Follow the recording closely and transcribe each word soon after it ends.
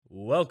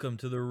Welcome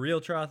to the Real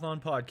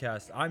Triathlon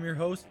Podcast. I'm your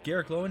host,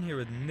 Garrick Lowen, here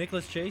with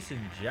Nicholas Chase and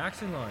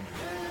Jackson Lund.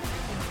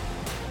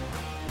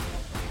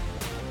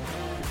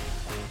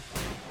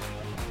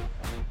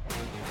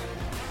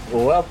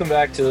 Well, welcome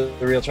back to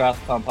the Real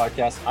Triathlon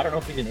Podcast. I don't know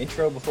if we did an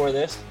intro before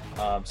this,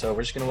 so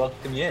we're just going to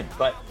welcome you in.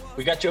 But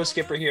we got Joe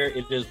Skipper here.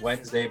 It is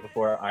Wednesday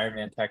before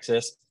Ironman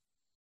Texas.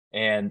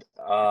 And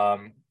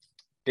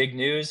big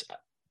news,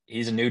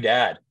 he's a new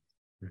dad.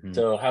 Mm-hmm.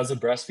 So how's the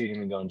breastfeeding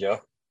been going,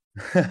 Joe?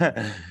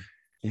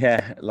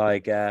 Yeah,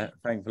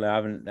 thankfully I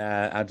haven't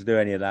had to do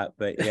any of that,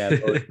 but yeah,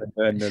 I've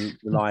been doing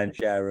the lion's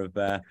share of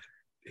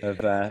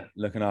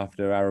looking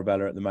after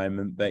Arabella at the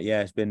moment. But yeah,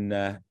 it's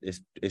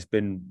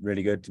been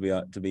really good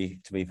to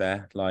be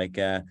fair. Like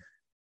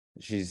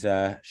she's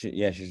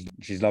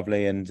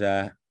lovely, and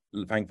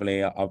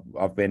thankfully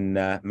I've been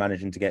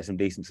managing to get some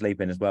decent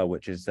sleep in as well,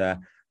 which is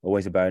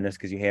always a bonus,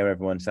 because you hear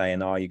everyone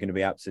saying, "Oh, you're going to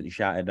be absolutely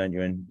shattered, don't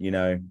you?" And you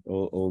know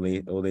all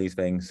these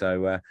things.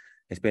 So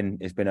it's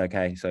been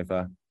okay so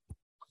far.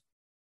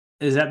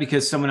 Is that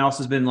because someone else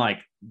has been like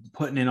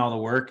putting in all the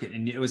work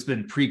and it was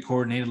been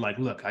pre-coordinated? Like,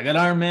 look, I got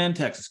Ironman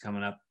Texas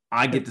coming up.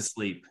 I get to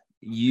sleep.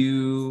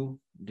 You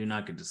do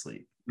not get to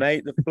sleep.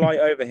 Mate, the flight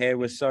over here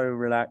was so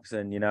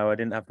relaxing, you know. I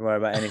didn't have to worry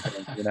about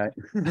anything, you know.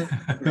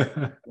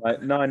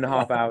 Like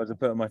 9.5 hours of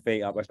putting my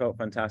feet up. I felt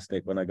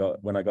fantastic when I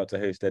got to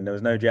Houston. There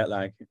was no jet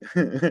lag.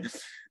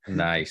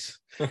 Nice.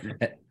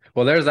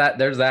 Well, there's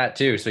that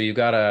too. So you've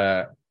got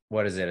a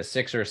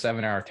 6 or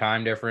 7 hour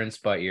time difference,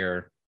 but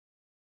you're,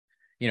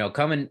 you know,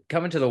 coming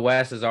to the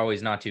West is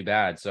always not too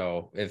bad.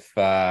 So if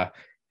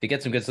you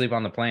get some good sleep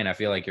on the plane, I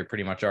feel like you're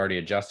pretty much already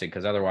adjusted,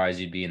 because otherwise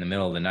you'd be in the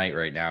middle of the night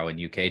right now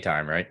in UK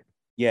time, right?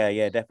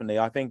 Yeah, definitely.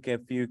 I think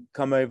if you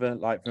come over,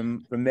 like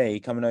from me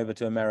coming over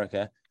to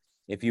America,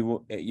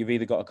 you've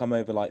either got to come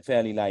over like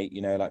fairly late,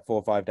 you know, like 4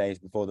 or 5 days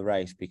before the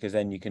race, because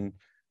then you can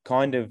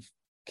kind of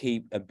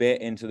keep a bit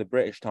into the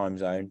British time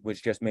zone,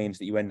 which just means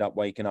that you end up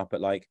waking up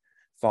at like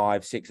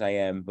 5-6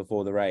 a.m.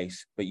 before the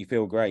race, but you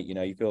feel great, you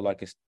know. You feel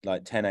like it's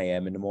like 10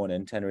 a.m. in the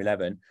morning, 10 or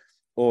 11,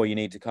 or you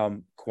need to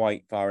come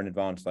quite far in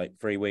advance, like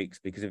 3 weeks,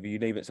 because if you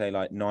leave it say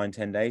like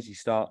 9-10 days, you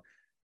start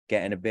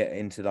getting a bit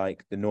into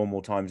like the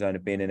normal time zone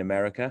of being in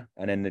America,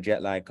 and then the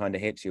jet lag kind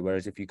of hits you.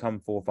 Whereas if you come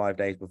 4 or 5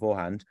 days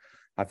beforehand,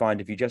 I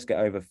find if you just get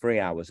over 3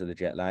 hours of the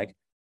jet lag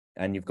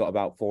and you've got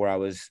about 4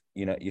 hours,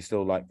 you know, you're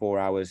still like 4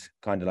 hours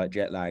kind of like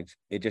jet lagged,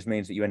 it just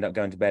means that you end up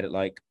going to bed at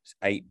like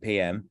 8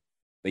 p.m.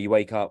 but you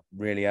wake up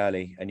really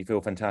early and you feel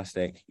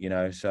fantastic, you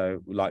know. So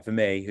like for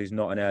me, who's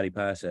not an early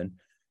person,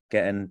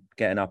 getting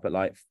up at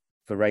like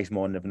for race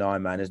morning of an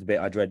Ironman is the bit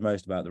I dread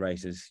most about the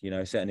races. You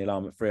know, setting the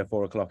alarm at 3 or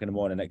 4 o'clock in the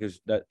morning,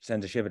 that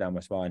sends a shiver down my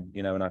spine,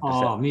 you know. And I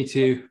have to me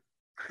too.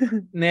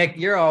 Nick,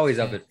 you're always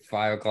up at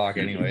 5 o'clock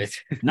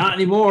anyways. Not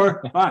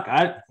anymore. Fuck,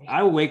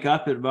 I wake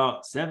up at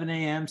about 7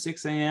 a.m.,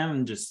 6 a.m.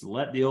 and just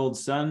let the old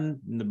sun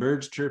and the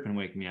birds chirp and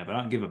wake me up. I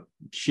don't give a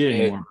shit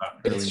anymore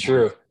about It's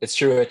true. It's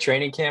true. At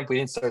training camp, we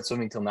didn't start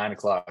swimming till 9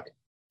 o'clock.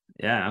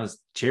 Yeah, I was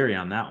cherry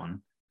on that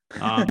one.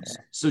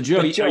 So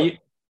Joe,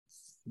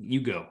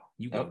 you go.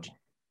 Okay.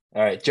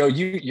 All right, Joe,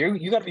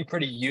 you got to be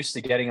pretty used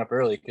to getting up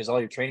early, because all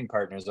your training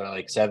partners are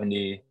like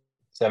 70,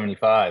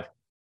 75.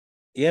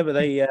 Yeah, but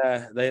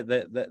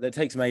they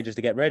take some ages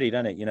to get ready,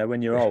 doesn't it? You know,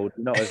 when you're old,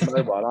 you're not as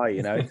mobile, are you?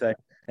 You know, so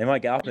they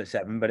might get up at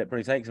 7, but it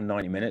probably takes them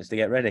 90 minutes to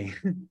get ready.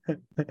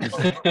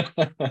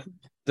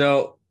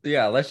 So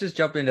yeah, let's just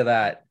jump into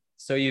that.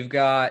 So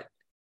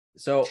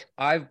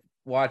I've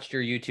watched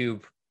your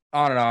YouTube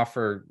on and off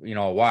for, you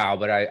know, a while,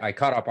 but I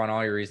caught up on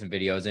all your recent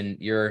videos, and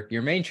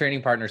your main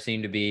training partners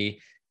seem to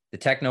be the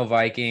Techno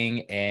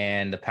Viking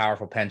and the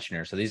Powerful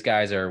Pensioner. So these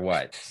guys are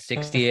what,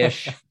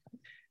 60-ish?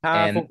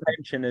 Powerful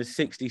Pensioner is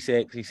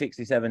 66. He's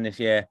 67 this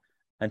year,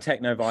 and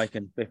Techno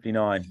Viking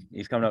 59.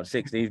 He's coming up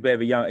 60. He's a bit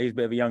of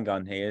a young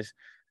gun. He is.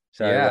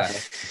 So yeah.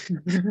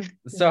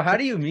 So how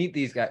do you meet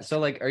these guys? So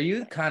like, are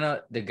you kind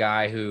of the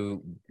guy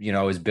who, you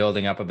know, is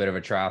building up a bit of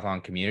a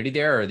triathlon community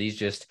there, or are these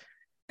just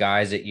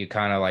guys that you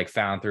kind of like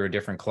found through a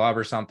different club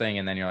or something,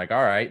 and then you're like,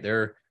 all right,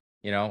 they're,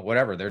 you know,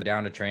 whatever, they're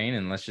down to train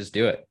and let's just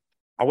do it?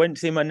 I went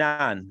to see my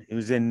nan, who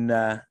was in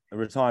a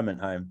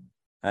retirement home,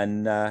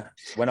 and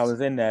when I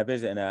was in there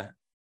visiting her,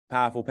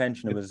 Powerful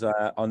Pensioner was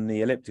on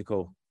the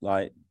elliptical,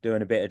 like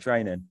doing a bit of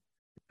training,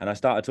 and I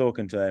started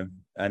talking to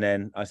him, and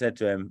then I said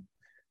to him,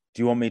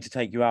 "Do you want me to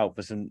take you out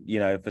for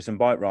some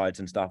bike rides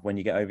and stuff when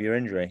you get over your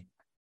injury?"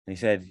 And he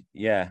said,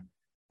 "Yeah."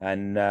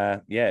 And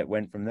it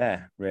went from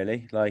there,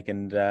 really. Like,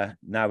 and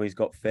now he's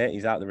got fit.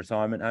 He's out of the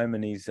retirement home,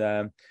 and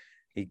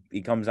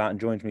he comes out and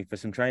joins me for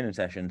some training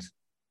sessions.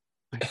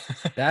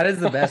 That is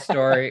the best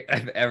story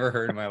I've ever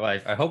heard in my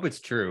life. I hope it's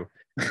true.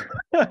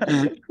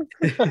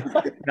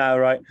 No,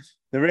 right.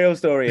 The real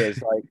story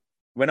is, like,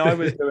 when I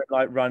was doing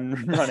like running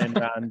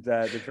around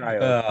the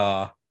trails.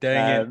 Oh,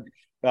 dang it.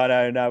 I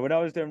don't know. When I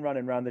was doing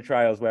running around the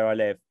trails where I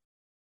live,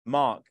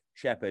 Mark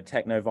Shepherd,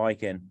 Techno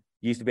Viking,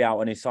 used to be out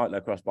on his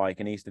cyclocross bike,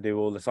 and he used to do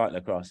all the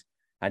cyclocross.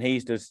 And he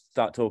used to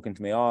start talking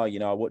to me. Oh, you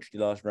know, I watched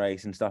your last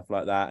race and stuff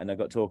like that. And I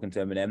got talking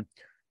to him. And then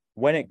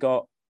when it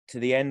got to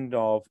the end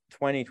of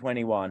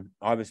 2021,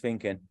 I was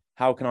thinking,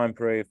 how can I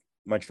improve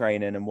my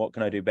training and what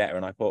can I do better?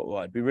 And I thought, well,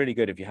 it'd be really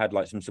good if you had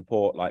like some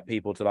support, like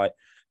people to like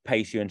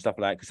pace you and stuff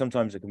like that. Because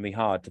sometimes it can be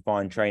hard to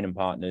find training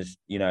partners,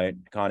 you know,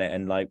 kind of,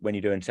 and like when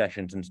you're doing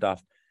sessions and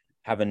stuff,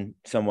 having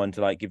someone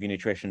to like give you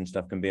nutrition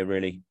stuff can be a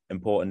really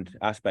important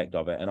aspect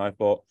of it. And I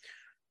thought,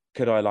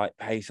 could I like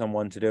pay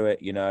someone to do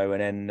it, you know?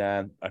 And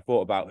then I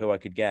thought about who I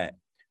could get,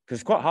 because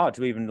it's quite hard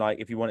to even like,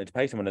 if you wanted to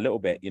pay someone a little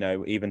bit, you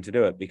know, even to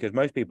do it, because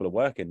most people are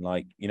working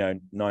like, you know,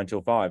 9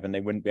 till 5 and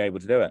they wouldn't be able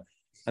to do it.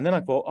 And then I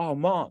thought, oh,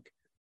 Mark,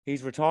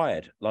 he's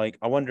retired. Like,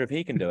 I wonder if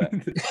he can do it.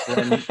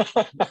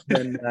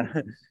 then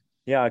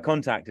yeah, I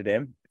contacted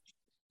him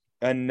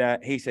and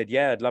he said,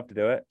 yeah, I'd love to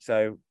do it.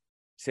 So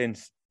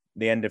since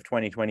the end of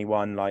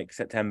 2021, like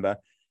September,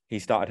 he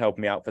started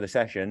helping me out for the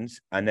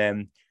sessions. And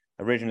then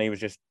originally he was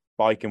just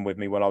biking with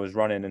me while I was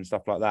running and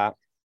stuff like that.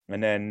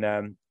 And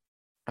then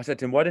I said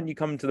to him, why don't you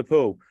come to the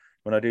pool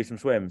when I do some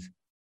swims?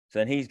 So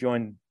then he's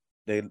joined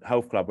the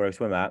health club where I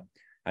swim at.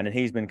 And then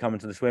he's been coming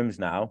to the swims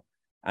now.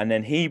 And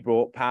then he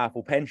brought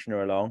Powerful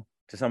Pensioner along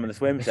to some of the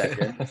swim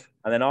sessions.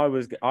 And then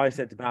I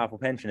said to Powerful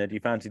Pensioner, do you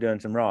fancy doing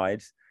some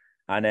rides?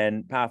 And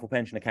then Powerful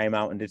Pensioner came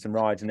out and did some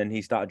rides. And then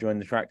he started joining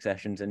the track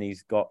sessions and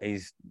he's got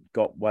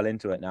well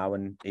into it now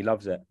and he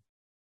loves it.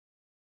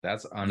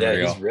 That's unreal.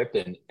 Yeah, he's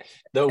ripping.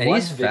 The And one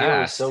he's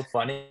video was fast. so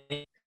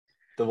funny.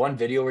 The one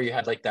video where you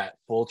had like that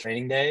full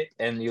training day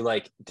and you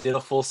like did a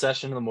full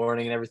session in the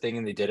morning and everything,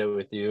 and they did it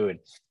with you.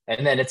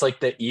 And then it's like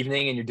the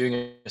evening and you're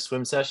doing a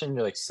swim session.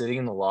 You're like sitting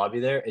in the lobby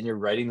there and you're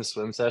writing the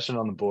swim session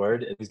on the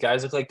board. And these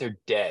guys look like they're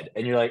dead.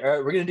 And you're like, all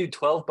right, we're going to do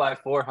 12 by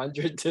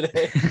 400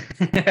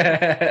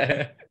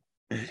 today.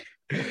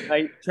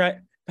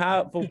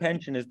 Powerful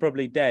Pension is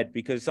probably dead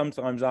because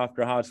sometimes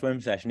after a hard swim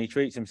session, he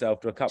treats himself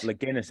to a couple of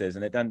Guinnesses,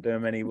 and it doesn't do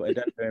him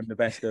the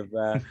best of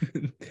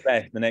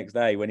best the next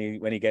day when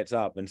he gets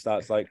up and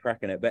starts like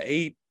cracking it. But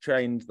he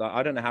trains like,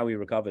 I don't know how he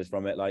recovers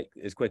from it like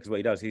as quick as what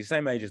he does. He's the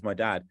same age as my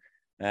dad,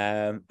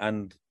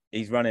 and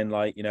he's running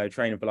like, you know,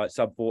 training for like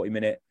sub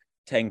 40-minute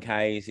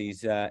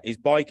 10Ks. His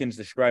biking's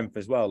the strength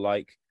as well.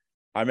 Like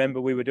I remember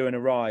we were doing a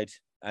ride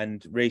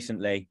and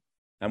recently,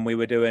 and we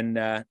were doing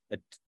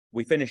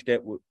we finished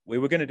it. We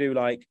were going to do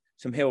like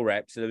some hill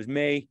reps. So there was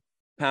me,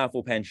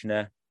 Powerful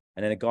Pensioner,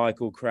 and then a guy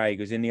called Craig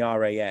who's in the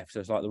RAF.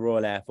 So it's like the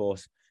Royal Air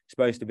Force,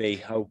 supposed to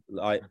be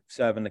like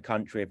serving the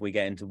country if we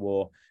get into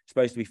war,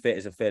 supposed to be fit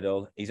as a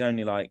fiddle. He's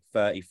only like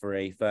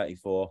 33,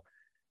 34.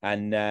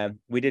 And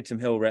we did some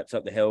hill reps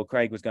up the hill.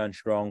 Craig was going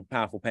strong.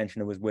 Powerful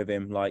Pensioner was with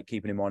him, like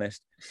keeping him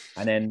honest.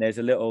 And then there's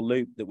a little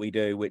loop that we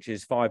do, which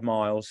is 5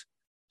 miles.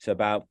 So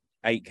about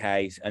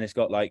 8Ks, and it's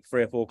got like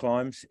 3 or 4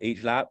 climbs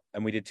each lap,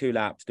 and we did 2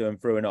 laps doing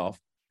through and off.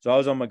 So I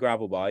was on my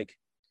gravel bike,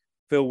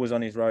 Phil was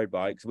on his road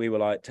bike, so we were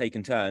like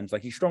taking turns.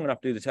 Like he's strong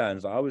enough to do the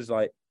turns. Like, I was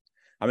like,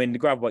 I mean, the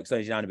gravel bike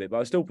slows you down a bit, but I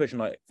was still pushing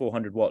like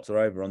 400 watts or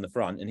over on the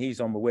front, and he's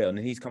on the wheel and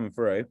he's coming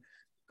through.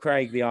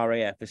 Craig, the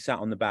RAF, is sat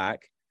on the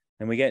back,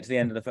 and we get to the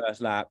end of the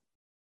first lap,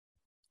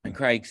 and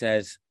Craig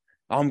says,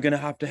 I'm gonna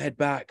have to head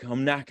back,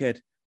 I'm knackered.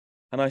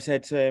 And I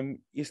said to him,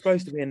 you're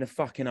supposed to be in the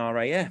fucking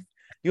RAF.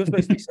 You're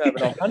supposed to be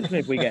serving our country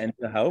if we get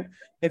into help.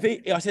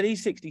 I said,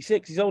 he's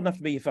 66. He's old enough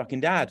to be your fucking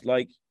dad.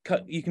 Like,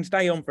 you can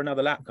stay on for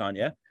another lap, can't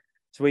you?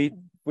 So we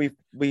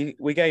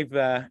gave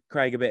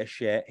Craig a bit of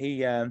shit.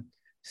 He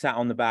sat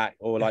on the back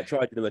or like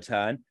tried to do a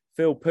turn.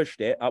 Phil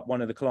pushed it up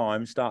one of the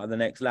climbs, started the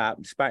next lap,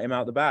 spat him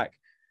out the back.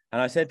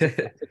 And I said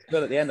to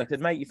Phil at the end, I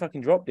said, mate, you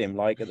fucking dropped him.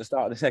 Like at the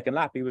start of the second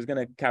lap, he was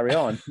going to carry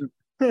on.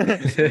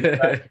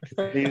 Yeah,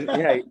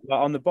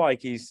 on the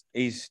bike he's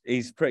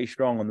pretty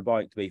strong on the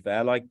bike, to be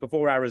fair. Like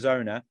before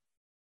Arizona,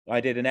 I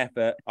did an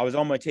effort. I was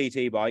on my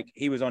TT bike,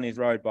 he was on his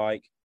road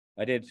bike.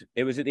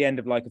 It was at the end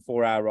of like a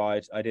 4-hour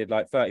ride. I did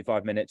like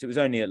 35 minutes. It was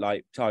only at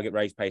like target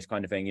race pace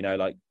kind of thing, you know,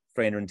 like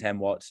 310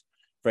 watts,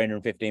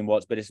 315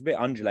 watts, but it's a bit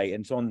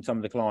undulating. So on some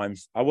of the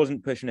climbs I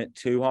wasn't pushing it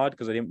too hard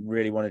because I didn't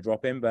really want to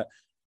drop him, but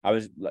I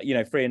was, you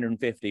know,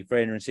 350,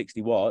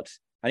 360 watts.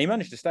 And he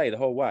managed to stay the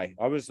whole way.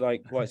 I was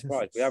like quite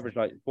surprised. We averaged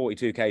like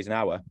 42 Ks an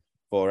hour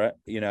for it.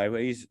 You know,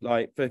 he's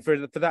like for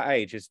that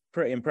age, it's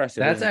pretty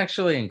impressive. That's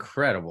actually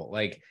incredible.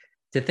 Like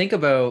to think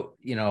about,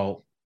 you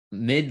know,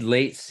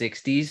 mid-late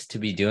 60s to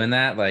be doing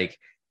that. Like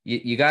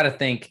you got to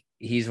think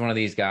he's one of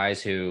these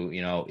guys who,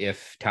 you know,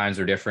 if times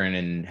were different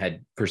and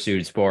had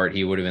pursued sport,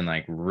 he would have been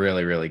like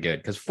really, really good.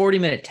 Because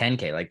 40-minute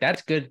 10K, like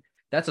that's good.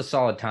 That's a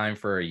solid time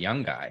for a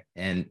young guy.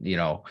 And, you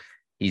know,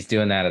 he's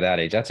doing that at that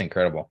age. That's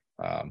incredible.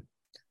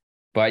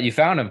 But you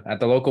found him at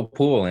the local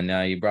pool and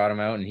you brought him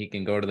out and he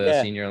can go to the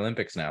Senior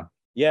Olympics now.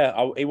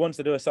 Yeah, he wants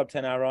to do a sub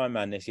 10-hour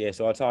Ironman this year.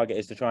 So our target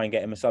is to try and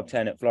get him a sub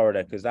 10 at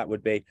Florida, because that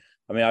would be,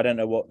 I mean, I don't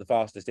know what the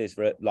fastest is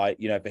for it, like,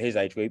 you know, for his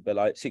age group, but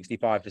like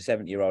 65 to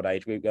 70-year-old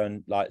age group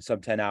going like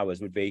sub 10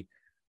 hours would be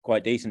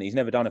quite decent. He's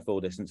never done a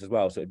full distance as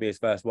well, so it'd be his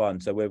first one.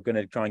 So we're going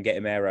to try and get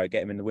him aero,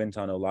 get him in the wind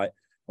tunnel. Like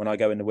when I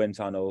go in the wind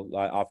tunnel,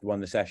 like after one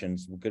of the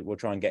sessions, we'll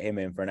try and get him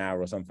in for an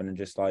hour or something and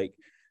just like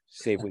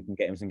see if we can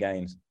get him some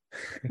gains.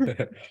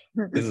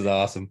 This is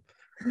awesome.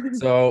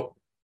 So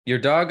your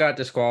dog got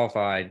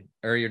disqualified,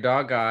 or your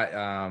dog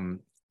got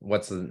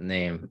what's the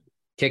name?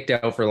 kicked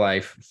out for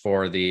life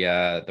for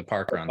the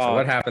park run. So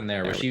what happened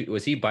there?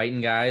 Was he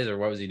biting guys, or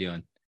what was he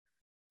doing?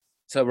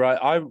 So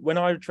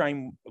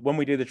when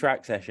we do the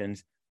track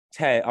sessions,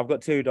 Ted, I've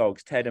got two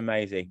dogs, Ted and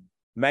Maisie.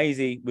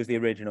 Maisie was the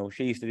original.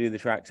 She used to do the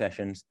track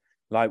sessions.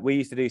 Like, we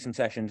used to do some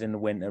sessions in the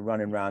winter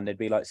running around. There'd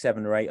be like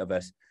 7 or 8 of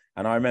us.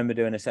 And I remember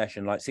doing a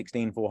session like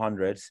 16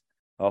 400s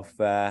off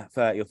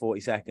 30 or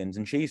 40 seconds.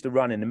 And she used to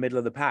run in the middle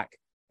of the pack.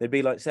 There'd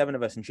be like 7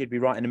 of us and she'd be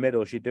right in the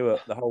middle. She'd do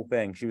it the whole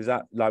thing. She was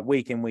at like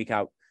week in, week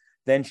out.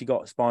 Then she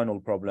got a spinal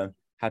problem,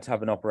 had to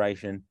have an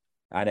operation.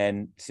 And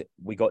then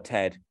we got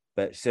Ted.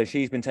 But so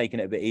she's been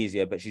taking it a bit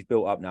easier, but she's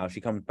built up now.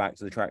 She comes back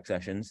to the track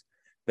sessions.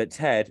 But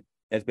Ted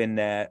has been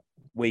there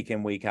week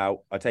in, week out.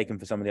 I take him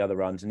for some of the other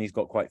runs and he's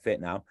got quite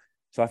fit now.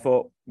 So I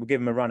thought we'll give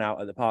him a run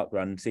out at the park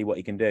run and see what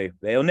he can do.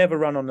 But he'll never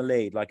run on the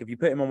lead. Like, if you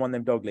put him on one of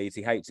them dog leads,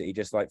 he hates it. He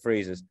just like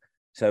freezes.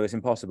 So it's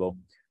impossible.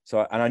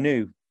 So, and I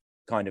knew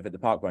kind of at the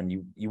park run,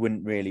 you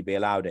wouldn't really be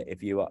allowed it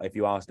if you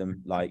asked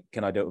him, like,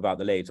 can I do it without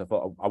the lead? So I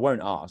thought I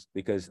won't ask,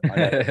 because I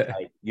know,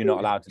 like, you're not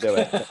allowed to do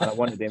it. And I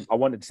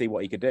wanted to see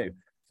what he could do.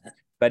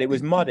 But it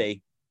was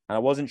muddy and I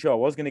wasn't sure. I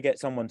was going to get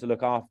someone to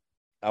look after.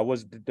 I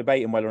was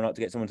debating whether or not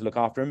to get someone to look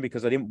after him,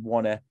 because I didn't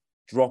want to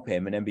drop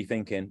him and then be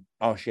thinking,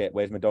 oh shit,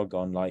 where's my dog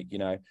gone? Like, you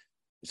know,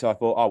 so I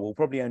thought, oh, we'll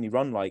probably only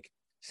run like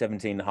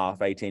 17 and a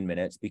half, 18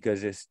 minutes,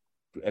 because it's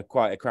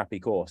quite a crappy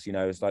course, you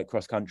know, it's like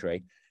cross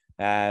country.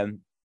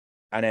 And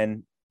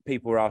then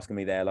people were asking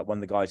me there, like one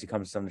of the guys who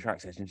comes to some of the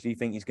track sessions, do you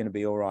think he's going to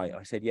be all right?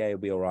 I said, yeah, he'll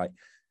be all right.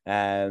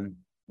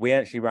 We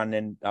actually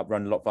ran a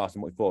lot faster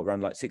than what we thought,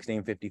 ran like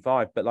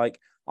 16:55. But like,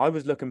 I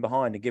was looking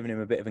behind and giving him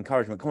a bit of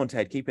encouragement. Come on,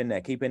 Ted, keep in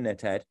there,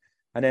 Ted.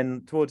 And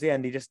then towards the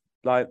end, he just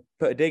like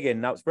put a dig in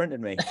and out sprinted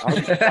me.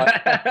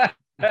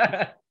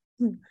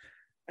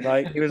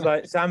 Like, he was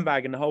like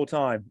sandbagging the whole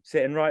time,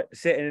 sitting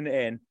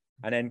in,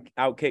 and then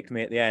out kicked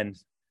me at the end.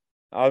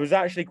 I was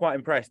actually quite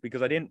impressed,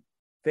 because I didn't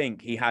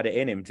think he had it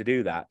in him to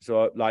do that.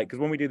 So like, because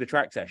when we do the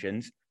track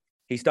sessions,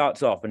 he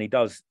starts off and he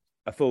does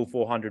a full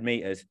 400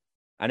 meters.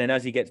 And then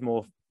as he gets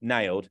more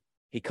nailed,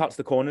 he cuts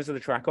the corners of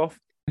the track off,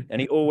 and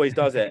he always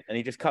does it. And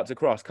he just cuts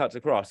across.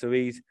 So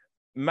he's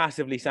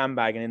massively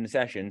sandbagging in the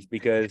sessions,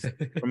 because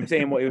from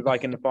seeing what he was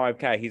like in the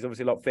 5K, he's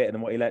obviously a lot fitter than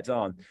what he lets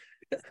on.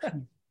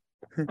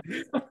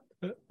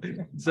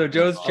 So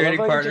Joe's training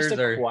partners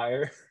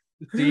are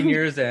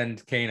seniors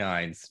and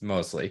canines,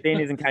 mostly.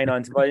 Seniors and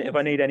canines. If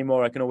I need any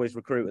more, I can always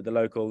recruit at the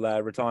local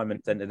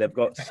retirement centre. They've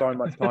got so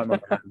much time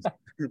on their hands.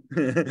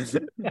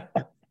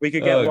 We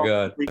could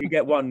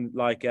get one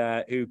like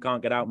who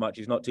can't get out much.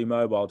 He's not too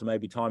mobile, to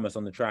maybe time us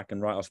on the track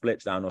and write our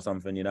splits down or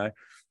something, you know.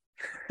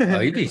 Oh,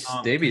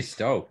 they'd be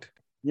stoked.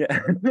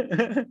 Yeah.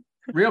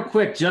 Real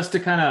quick, just to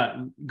kind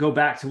of go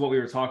back to what we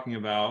were talking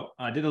about,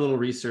 I did a little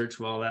research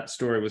while that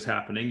story was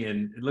happening,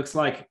 and it looks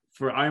like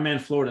for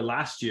Ironman Florida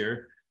last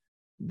year,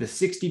 the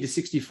 60 to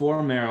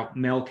 64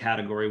 male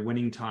category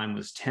winning time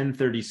was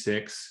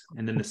 10:36,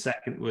 and then the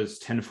second was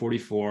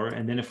 10:44,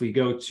 and then if we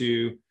go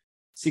to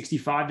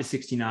 65 to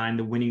 69,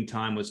 the winning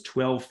time was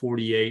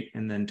 12:48,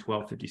 and then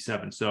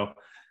 12:57. So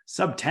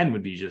sub 10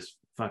 would be just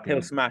fucking.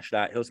 He'll smash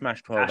that. He'll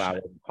smash 12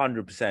 hours,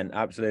 100%,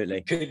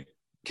 absolutely.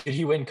 Could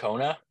he win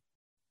Kona?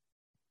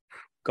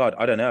 God,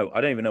 I don't know. I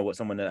don't even know what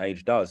someone that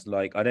age does.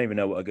 Like, I don't even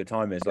know what a good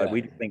time is. Like,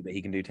 we think that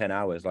he can do 10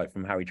 hours, like,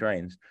 from how he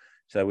trains.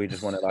 So we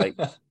just want to, like,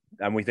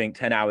 and we think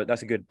 10 hours,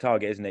 that's a good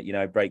target, isn't it? You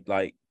know, break,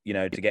 like, you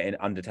know, to get in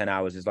under 10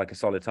 hours is like a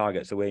solid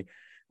target. So we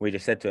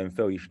just said to him,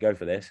 Phil, you should go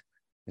for this.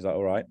 He's like,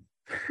 all right.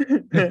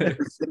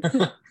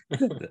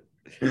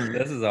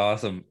 This is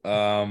awesome.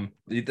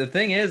 The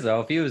thing is,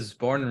 though, if he was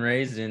born and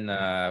raised in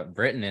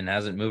Britain and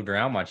hasn't moved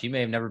around much, he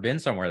may have never been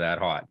somewhere that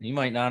hot. He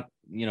might not,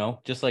 you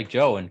know, just like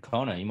Joe in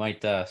Kona, he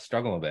might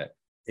struggle a bit.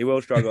 He will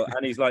struggle,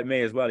 and he's like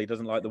me as well. He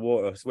doesn't like the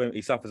water. Swim.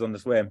 He suffers on the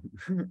swim.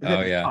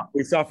 Oh yeah,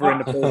 we suffer in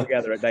the pool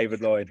together at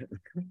David Lloyd.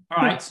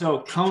 All right,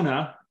 so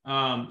Kona,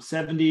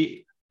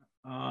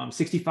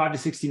 65 to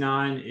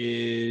 69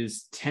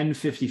 is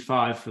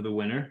 10:55 for the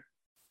winner.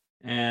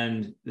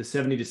 And the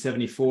 70 to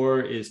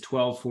 74 is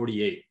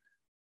 12:48.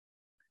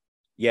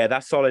 Yeah,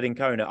 that's solid in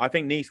Kona. I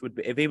think Nice would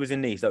be, if he was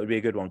in Nice, that would be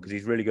a good one, because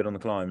he's really good on the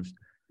climbs.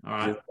 All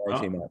right.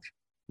 Too much.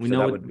 We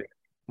know what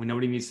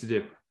he needs to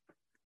do.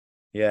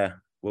 Yeah.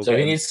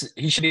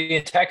 He should be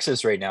in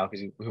Texas right now,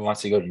 because he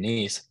wants to go to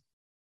Nice.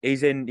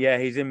 He's in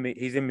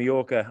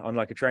Mallorca on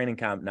like a training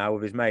camp now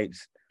with his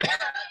mates.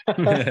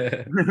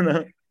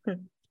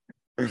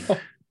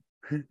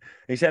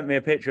 He sent me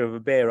a picture of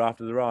a beer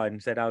after the ride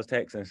and said, "How's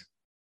Texas?"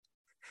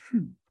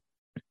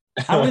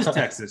 How is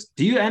Texas?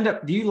 Do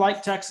you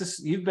like Texas?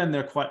 You've been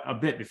there quite a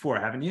bit before,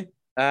 haven't you?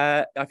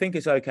 I think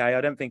it's okay. I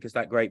don't think it's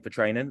that great for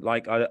training.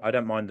 Like, I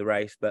don't mind the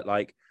race, but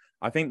like,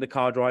 I think the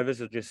car drivers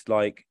are just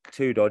like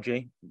too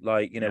dodgy.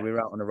 Like, you know, we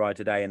were out on a ride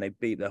today and they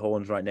beat their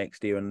horns right next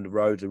to you, and the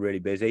roads are really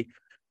busy.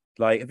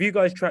 Like, have you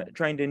guys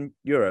trained in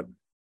Europe?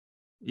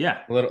 Yeah,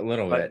 a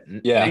little like,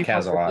 bit. Yeah, Nick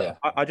has a lot. Yeah.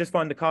 I just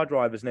find the car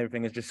drivers and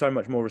everything is just so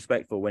much more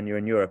respectful when you're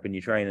in Europe and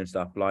you train and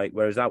stuff. Like,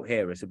 whereas out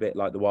here, it's a bit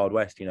like the Wild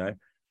West, you know.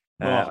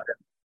 I don't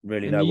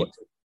really know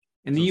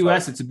In the So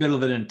US, it's a bit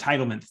of an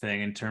entitlement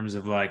thing in terms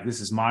of like,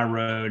 this is my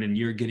road and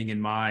you're getting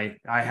in I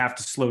have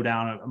to slow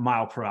down a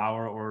mile per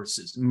hour or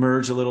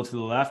merge a little to the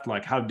left.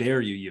 Like, how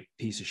dare you, you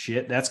piece of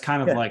shit. That's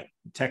kind of like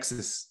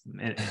Texas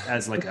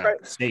as like a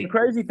state. The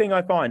crazy thing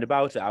I find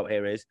about it out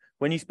here is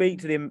when you speak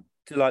to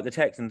like the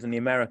Texans and the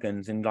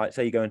Americans, and like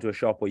say you go into a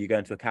shop or you go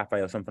into a cafe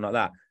or something like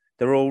that,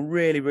 they're all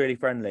really, really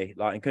friendly,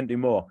 like, and couldn't do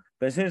more.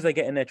 But as soon as they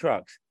get in their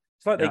trucks,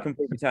 it's like they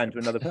completely turn to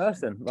another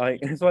person. Like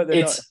it's like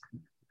they're not.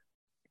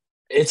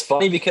 It's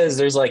funny because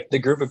there's like the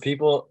group of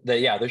people that,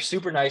 yeah, they're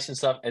super nice and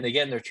stuff, and they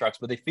get in their trucks,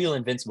 but they feel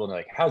invincible. And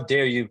they're like, how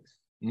dare you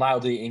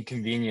mildly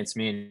inconvenience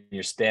me in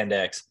your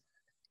spandex?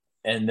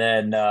 And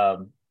then,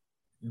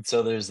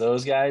 so there's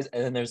those guys.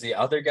 And then there's the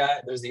other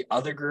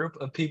group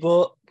of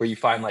people where you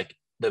find like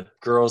the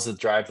girls that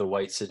drive the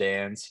white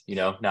sedans, you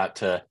know, not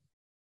to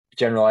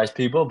generalize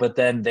people, but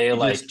then they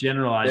like just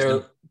generalize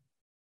them.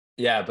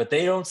 Yeah, but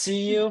they don't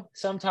see you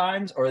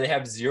sometimes, or they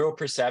have zero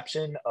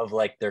perception of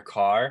like their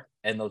car,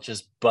 and they'll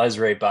just buzz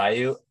right by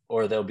you,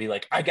 or they'll be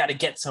like, I got to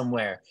get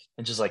somewhere,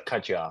 and just like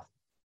cut you off.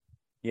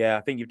 Yeah,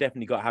 I think you've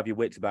definitely got to have your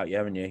wits about you,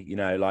 haven't you? You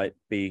know, like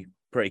be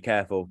pretty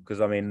careful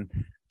because I mean,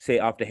 see,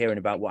 after hearing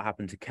about what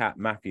happened to Kat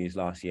Matthews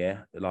last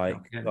year, like,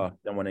 God,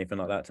 don't want anything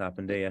like that to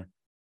happen, do you?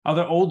 Are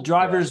there old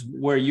drivers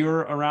where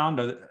you're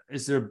around?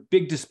 Is there a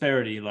big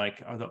disparity?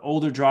 Like, are the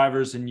older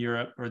drivers in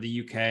Europe or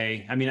the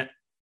UK? I mean,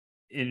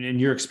 in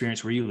your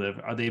experience where you live,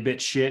 are they a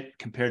bit shit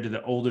compared to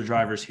the older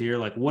drivers here?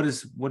 Like, what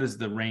is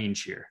the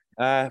range here?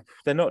 The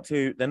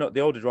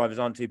older drivers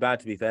aren't too bad,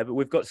 to be fair, but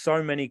we've got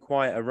so many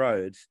quieter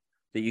roads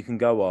that you can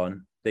go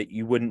on that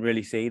you wouldn't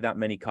really see that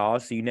many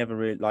cars. So you never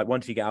really, like,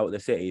 once you get out of the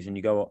cities and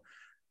you go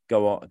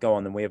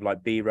on them, we have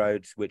like B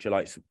roads, which are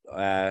like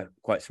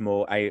quite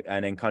small,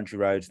 and then country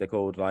roads, they're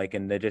called, like,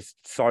 and they're just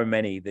so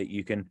many that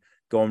you can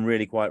go on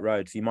really quiet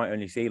roads. So you might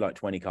only see like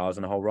 20 cars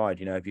on a whole ride,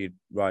 you know, if you're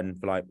riding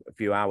for like a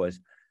few hours.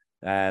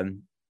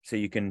 So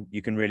you can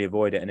really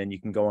avoid it, and then you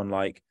can go on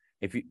like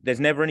there's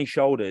never any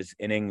shoulders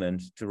in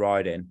England to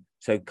ride in,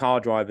 so car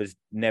drivers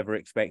never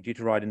expect you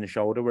to ride in the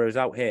shoulder, whereas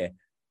out here,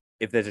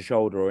 if there's a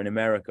shoulder, or in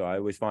America, I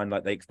always find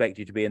like they expect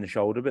you to be in the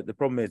shoulder, but the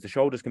problem is the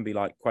shoulders can be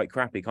like quite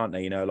crappy, can't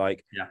they? You know,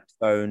 like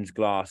stones,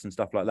 glass and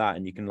stuff like that,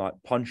 and you can like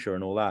puncture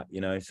and all that,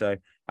 you know. So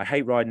I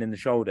hate riding in the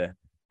shoulder,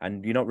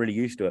 and you're not really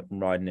used to it from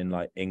riding in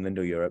like England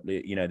or Europe.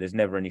 You know, there's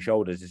never any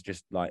shoulders. It's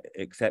just like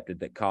accepted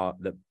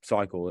that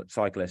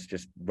cyclists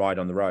just ride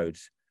on the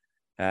roads.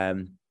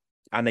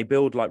 And they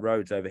build like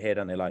roads over here,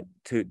 don't they? Like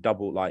two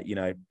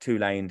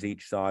lanes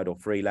each side or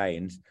 3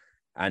 lanes,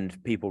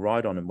 and people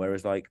ride on them.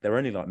 Whereas like they're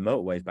only like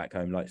motorways back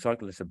home. Like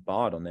cyclists are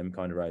barred on them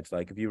kind of roads.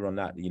 Like if you were on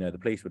that, you know, the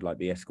police would like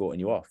be escorting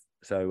you off.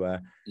 So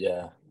a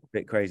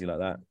bit crazy like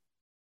that.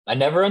 I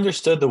never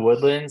understood the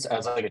Woodlands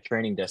as like a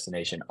training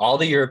destination. All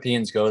the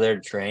Europeans go there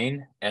to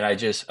train, and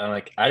I'm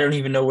like, I don't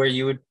even know where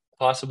you would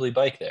possibly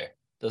bike there.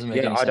 Doesn't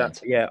make any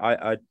sense.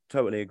 I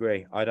totally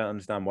agree. I don't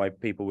understand why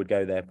people would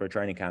go there for a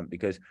training camp,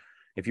 because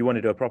if you want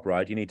to do a proper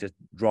ride, you need to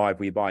drive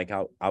with your bike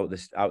out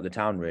the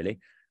town, really.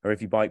 Or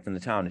if you bike from the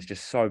town, it's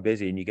just so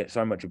busy and you get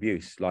so much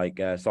abuse, like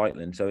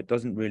cycling. So it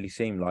doesn't really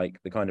seem like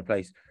the kind of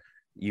place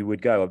you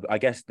would go. I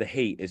guess the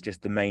heat is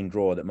just the main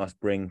draw that must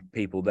bring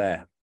people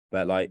there.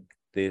 But like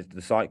the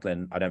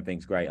cycling, I don't think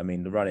is great. I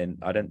mean, the running,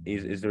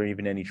 is there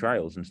even any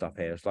trails and stuff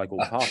here? It's like all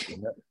paths,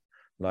 isn't it?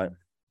 Like,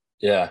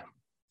 yeah,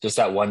 just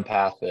that one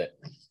path that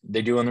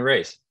they do on the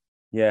race.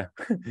 Yeah.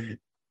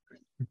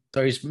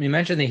 So you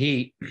mentioned the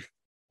heat.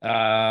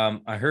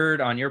 I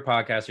heard on your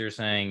podcast you're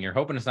saying you're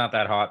hoping it's not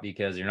that hot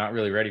because you're not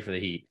really ready for the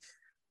heat.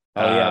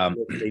 Oh yeah,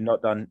 absolutely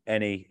not done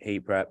any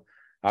heat prep.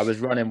 I was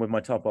running with my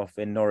top off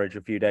in Norwich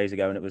a few days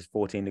ago, and it was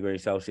 14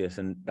 degrees Celsius,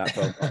 and that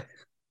felt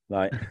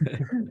like.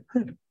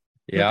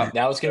 Yeah.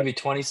 Now it's going to be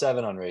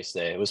 27 on race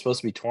day. It was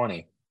supposed to be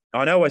 20.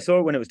 I know. I saw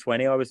it when it was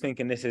 20. I was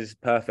thinking this is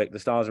perfect. The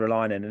stars are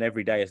aligning, and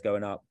every day is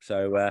going up.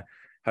 So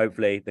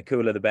hopefully, the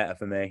cooler the better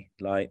for me.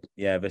 Like,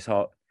 yeah, if it's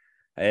hot.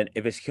 And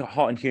if it's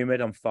hot and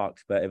humid, I'm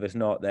fucked. But if it's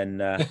not, then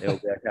it'll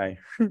be okay.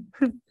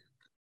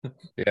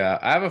 Yeah,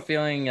 I have a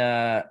feeling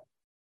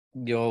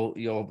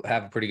you'll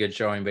have a pretty good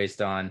showing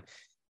based on,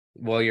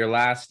 well, your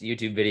last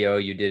YouTube video,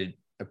 you did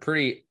a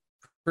pretty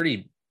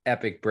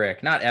epic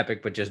brick, not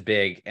epic, but just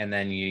big. And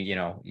then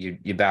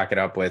you back it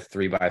up with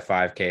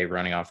 3x5K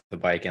running off the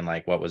bike in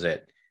like, what was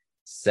it?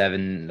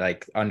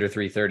 under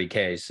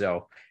 330K.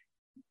 So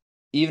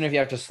even if you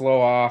have to slow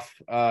off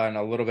and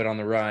a little bit on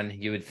the run,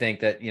 you would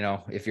think that,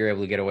 if you're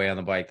able to get away on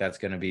the bike, that's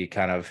going to be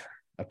kind of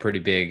a pretty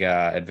big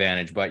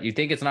advantage. But you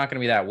think it's not going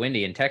to be that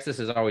windy, and Texas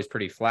is always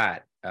pretty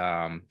flat.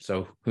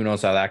 So who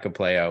knows how that could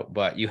play out.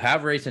 But you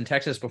have raced in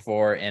Texas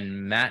before,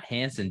 and Matt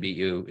Hansen beat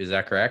you. Is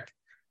that correct?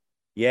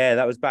 Yeah,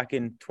 that was back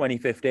in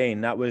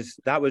 2015. That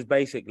was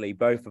basically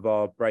both of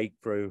our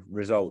breakthrough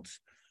results,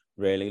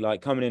 really.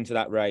 Like coming into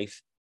that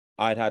race,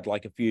 I'd had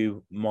like a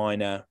few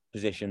minor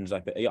positions. I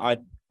think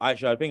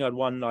I'd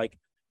won like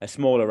a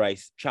smaller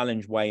race,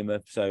 Challenge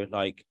Weymouth, so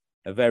like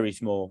a very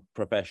small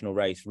professional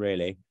race,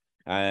 really.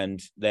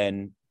 And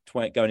then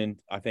going in,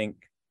 I think,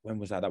 when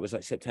was that? That was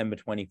like September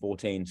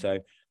 2014. So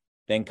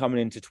then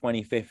coming into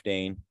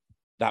 2015,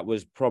 that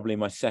was probably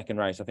my second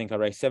race. I think I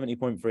raced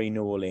 70.3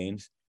 New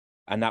Orleans,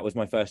 and that was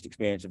my first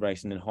experience of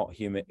racing in hot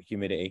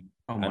humidity.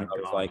 Oh And my I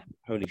was God. like,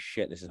 holy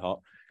shit, this is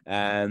hot.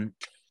 And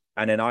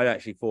then I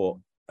actually thought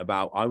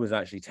I was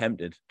actually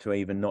tempted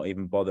to not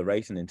even bother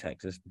racing in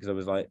Texas, because I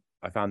was like,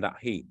 I found that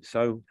heat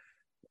so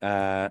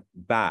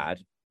bad,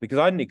 because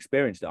I hadn't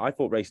experienced it. I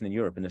thought racing in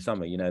Europe in the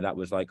summer, that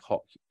was like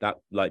hot, that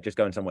like just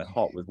going somewhere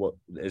hot was what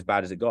as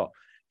bad as it got.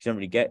 You don't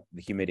really get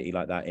the humidity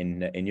like that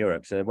in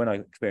Europe. So when I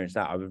experienced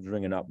that, I was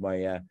ringing up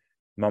my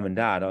mum and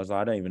dad. I was like,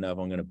 I don't even know if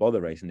I'm going to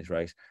bother racing this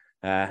race.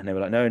 And they were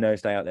like, no,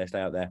 stay out there.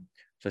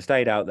 So I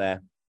stayed out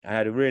there. I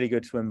had a really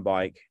good swim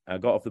bike. I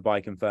got off the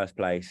bike in first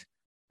place,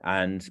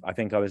 and I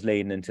think I was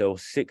leading until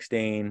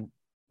 17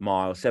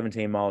 miles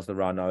the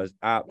run. I was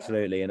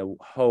absolutely in a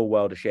whole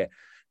world of shit,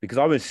 because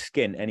I was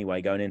skint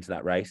anyway going into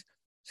that race.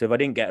 So if I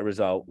didn't get a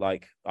result,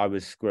 like, I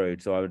was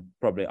screwed. So I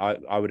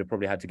would have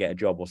probably had to get a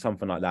job or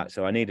something like that.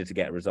 So I needed to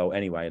get a result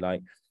anyway.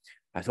 Like,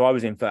 so I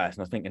was in first,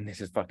 and I was thinking,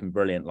 this is fucking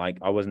brilliant. Like,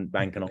 I wasn't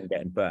banking on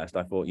getting first.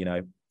 I thought,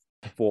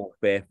 fourth,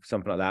 fifth,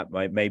 something like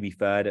that, maybe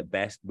third at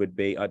best would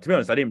be. To be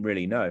honest, I didn't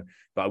really know,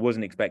 but I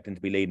wasn't expecting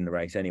to be leading the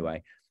race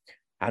anyway.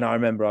 And I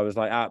remember I was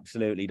like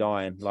absolutely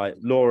dying. Like,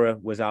 Laura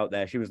was out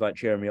there. She was like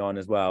cheering me on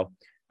as well.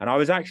 And I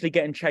was actually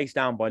getting chased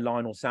down by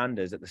Lionel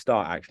Sanders at the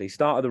start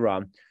of the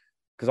run.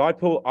 Because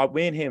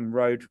me and him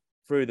rode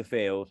through the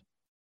field,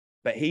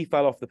 but he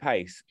fell off the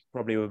pace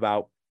probably with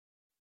about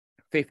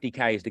 50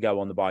 Ks to go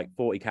on the bike,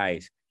 40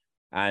 Ks.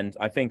 And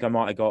I think I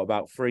might have got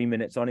about 3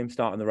 minutes on him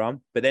starting the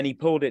run. But then he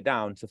pulled it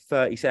down to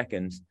 30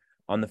 seconds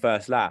on the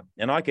first lap.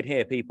 And I could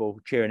hear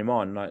people cheering him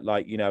on.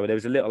 Like there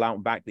was a little out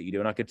and back that you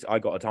do. And I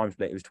got a time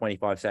split. It was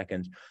 25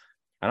 seconds.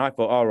 And I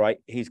thought, all right,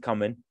 he's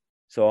coming,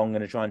 so I'm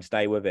going to try and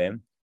stay with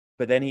him.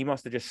 But then he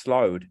must have just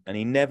slowed, and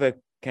he never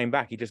came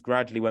back. He just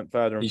gradually went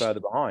further and further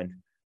behind.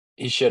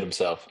 He shit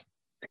himself.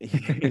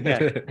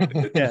 yeah.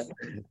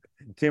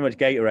 Too much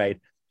Gatorade,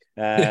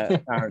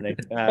 apparently.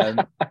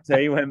 So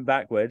he went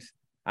backwards.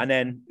 And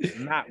then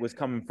Matt was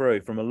coming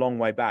through from a long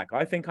way back.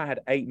 I think I had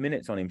 8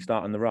 minutes on him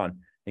starting the run.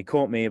 He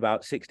caught me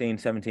about 16,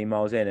 17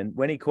 miles in. And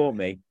when he caught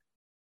me,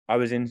 I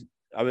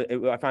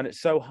found it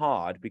so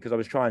hard, because I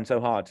was trying so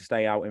hard to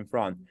stay out in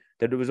front,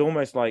 that it was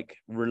almost like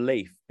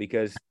relief,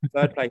 because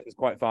third place was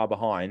quite far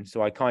behind.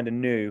 So I kind of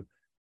knew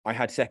I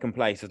had second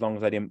place as long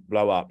as I didn't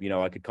blow up.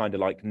 I could kind of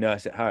like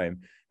nurse it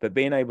home. But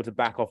being able to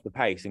back off the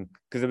pace, and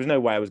because there was no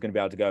way I was going to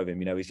be able to go with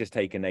him, he's just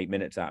taken 8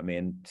 minutes out of me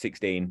in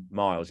 16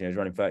 miles. He's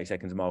running 30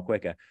 seconds a mile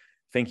quicker.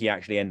 I think he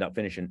actually ended up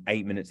finishing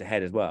 8 minutes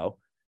ahead as well.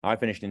 I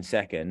finished in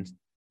second,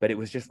 but it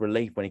was just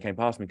relief when he came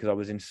past me, because I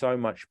was in so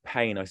much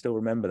pain. I still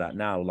remember that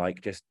now,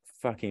 like just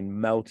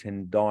fucking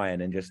melting,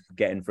 dying, and just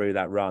getting through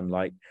that run.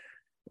 Like,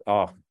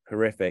 oh,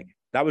 horrific.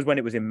 That was when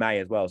it was in May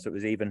as well. So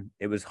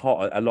it was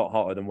hot, a lot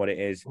hotter than what it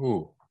is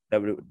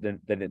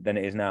than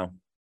it is now.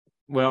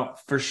 Well,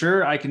 for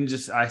sure. I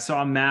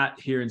saw Matt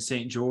here in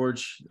St.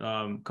 George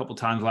a couple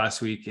times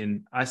last week,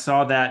 and I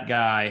saw that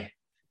guy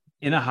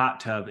in a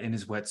hot tub in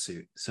his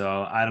wetsuit.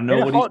 So I don't know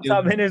what he's doing.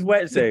 Hot tub in his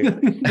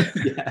wetsuit.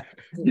 Yeah.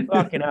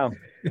 Fucking hell.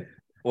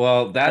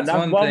 Well, that's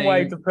one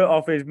way to put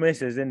off his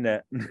missus, isn't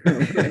it?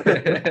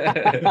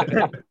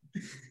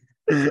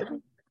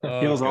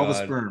 Kills all the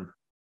sperm.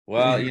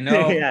 Well,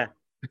 yeah.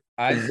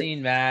 I've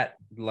seen Matt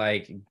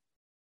like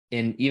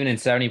even in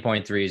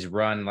 70.3s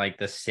run like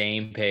the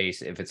same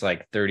pace if it's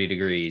like 30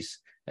 degrees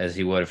as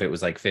he would if it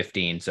was like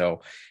 15.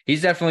 So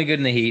he's definitely good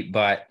in the heat,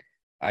 but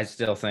I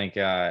still think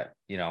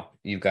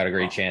you've got a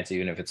great chance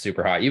even if it's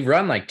super hot. You've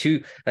run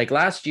like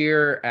last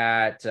year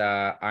at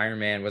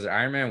Ironman, was it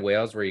Ironman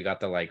Wales, where you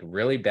got the like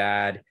really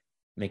bad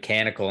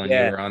mechanical and you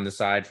were on the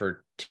side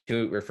for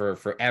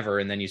forever,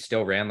 and then you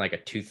still ran like a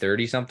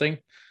 2:30 something.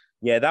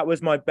 Yeah, that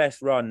was my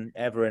best run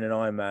ever in an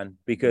Ironman,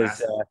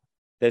 because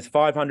there's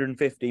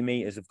 550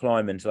 meters of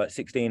climbing, so like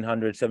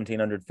 1,600,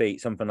 1,700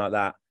 feet, something like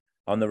that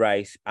on the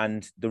race.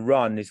 And the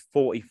run is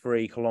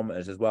 43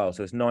 kilometers as well.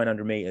 So it's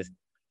 900 meters,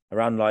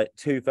 around like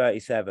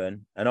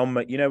 2:37. And on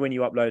when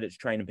you upload it to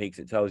Training Peaks,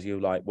 it tells you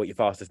like what your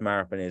fastest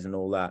marathon is and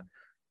all that.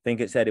 I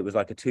think it said it was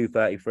like a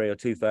 2:33 or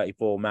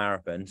 2:34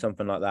 marathon,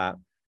 something like that.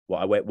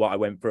 What I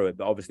went through it,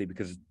 but obviously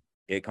because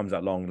it comes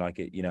out long, like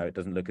it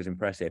doesn't look as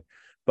impressive.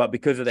 But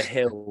because of the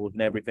hills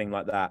and everything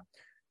like that,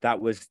 that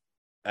was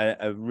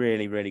a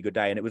really, really good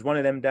day. And it was one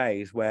of them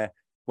days where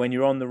when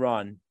you're on the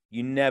run,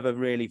 you never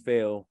really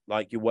feel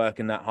like you're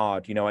working that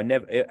hard.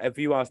 If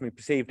you ask me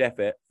perceived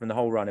effort from the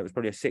whole run, it was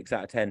probably a 6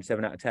 out of 10,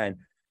 7 out of 10.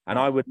 And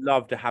I would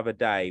love to have a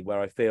day where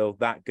I feel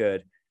that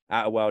good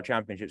at a World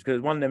Championships, because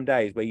it's one of them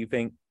days where you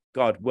think,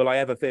 God, will I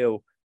ever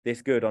feel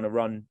this good on a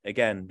run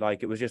again?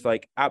 Like, it was just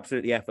like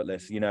absolutely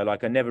effortless.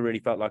 Like I never really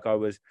felt like I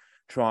was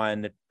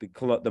trying.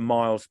 The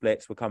mile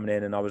splits were coming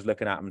in and I was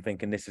looking at them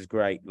thinking, this is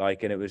great.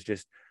 Like, and it was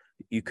just,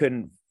 you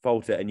couldn't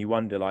fault it. And you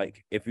wonder,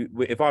 like,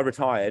 if I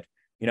retired,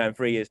 in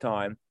 3 years'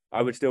 time,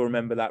 I would still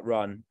remember that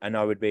run, and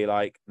I would be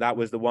like, that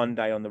was the one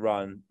day on the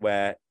run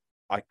where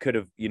I could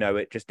have,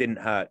 it just didn't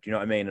hurt. Do you know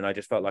what I mean? And I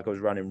just felt like I was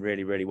running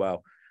really, really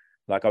well.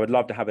 Like I would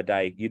love to have a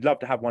day. You'd love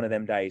to have one of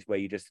them days where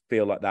you just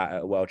feel like that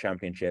at a World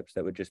Championships.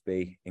 That would just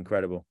be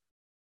incredible.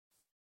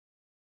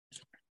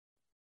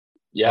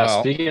 Yeah.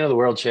 Well, Speaking of the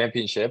World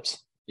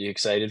Championships, you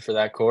excited for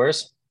that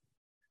course?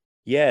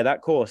 Yeah,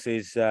 that course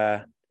is.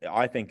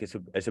 I think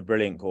it's a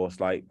brilliant course.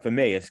 Like for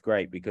me, it's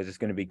great because it's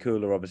going to be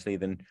cooler, obviously,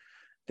 than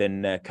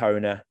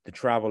Kona. The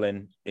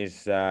traveling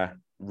is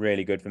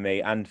really good for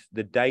me, and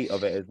the date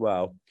of it as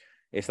well.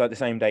 It's like the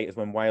same date as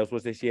when Wales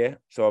was this year,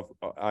 so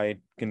I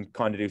can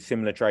kind of do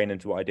similar training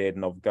to what I did,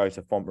 and I'll go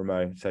to Font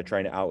Romeu, so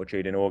train at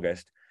altitude in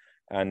August,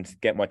 and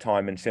get my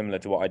timing similar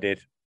to what I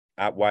did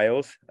at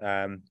Wales.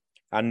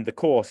 And the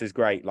course is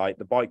great. Like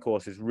the bike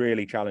course is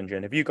really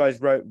challenging. Have you guys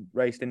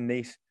raced in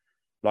Nice,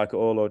 like at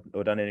all,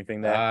 or done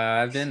anything there?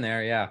 I've been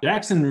there. Yeah.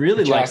 Jackson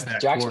really likes that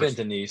Jack's course.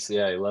 been to Nice.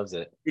 Yeah, he loves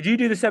it. Did you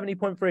do the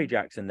 70.3,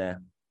 Jackson,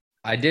 there?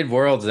 I did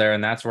Worlds there,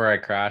 and that's where I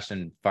crashed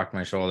and fucked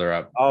my shoulder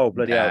up. Oh,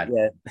 bloody hell,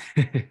 Bad.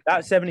 yeah.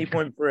 That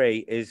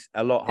 70.3 is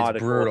a lot harder.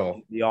 It's brutal.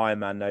 Than the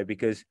Ironman, though,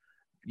 because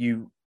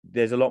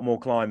there's a lot more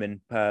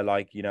climbing per,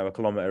 like, a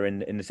kilometer in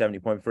the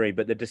 70.3,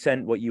 but the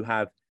descent, what you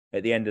have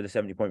at the end of the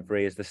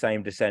 70.3 is the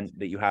same descent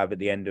that you have at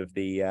the end of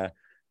the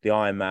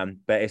Ironman.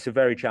 But it's a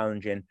very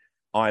challenging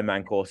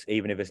Ironman course,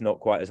 even if it's not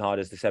quite as hard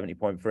as the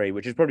 70.3,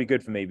 which is probably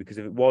good for me, because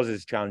if it was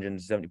as challenging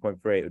as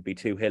 70.3, it would be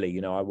too hilly.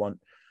 I want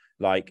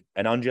like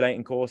an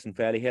undulating course and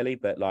fairly hilly,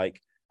 but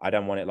like I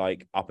don't want it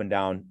like up and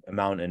down a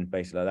mountain,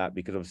 basically like that,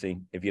 because obviously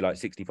if you're like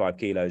 65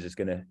 kilos,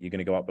 you're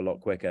gonna go up a lot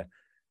quicker.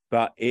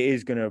 But it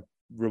is gonna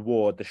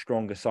reward the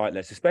stronger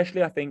cyclists,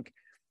 especially I think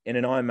in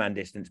an Ironman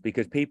distance,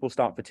 because people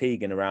start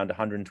fatiguing around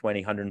 120,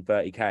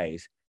 130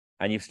 Ks,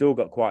 and you've still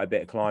got quite a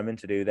bit of climbing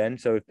to do then.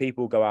 So if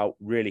people go out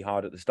really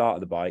hard at the start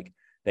of the bike,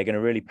 they're going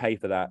to really pay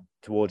for that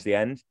towards the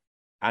end.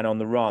 And on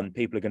the run,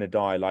 people are going to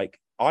die. Like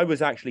I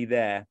was actually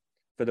there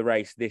for the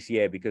race this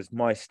year because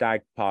my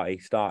stag party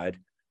started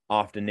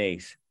after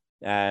Nice.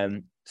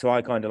 So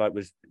I kind of like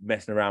was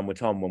messing around with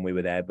Tom when we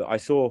were there, but I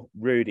saw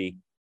Rudy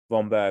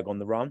Von Berg on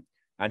the run,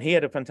 and he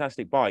had a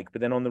fantastic bike, but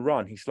then on the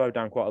run, he slowed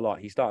down quite a lot.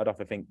 He started off,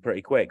 I think,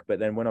 pretty quick, but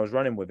then when I was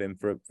running with him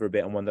for a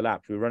bit on one of the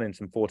laps, we were running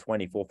some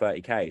 420,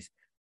 430 Ks,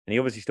 and he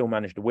obviously still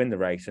managed to win the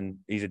race, and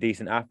he's a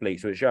decent athlete.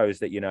 So it shows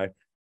that,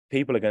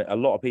 a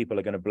lot of people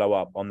are going to blow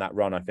up on that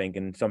run, I think,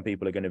 and some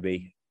people are going to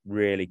be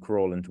really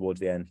crawling towards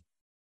the end.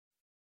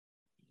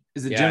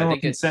 Is the general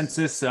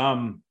consensus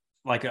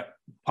like a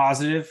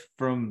positive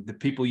from the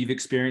people you've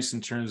experienced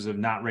in terms of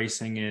not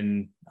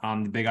racing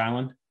on the Big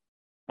Island?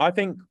 I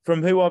think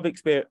from who I've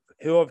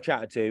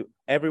chatted to,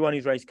 everyone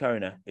who's raced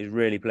Kona is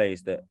really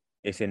pleased that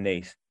it's in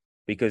Nice,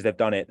 because they've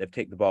done it, they've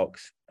ticked the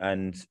box,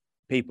 and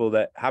people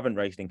that haven't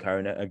raced in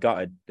Kona are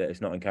gutted that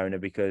it's not in Kona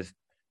because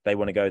they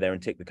want to go there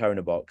and tick the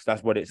Kona box.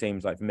 That's what it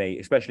seems like for me,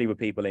 especially with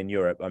people in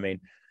Europe. I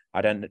mean,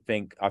 I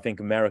think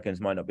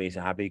Americans might not be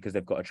so happy because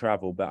they've got to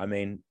travel, but I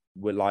mean,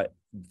 we're like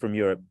from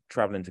Europe,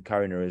 traveling to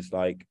Kona is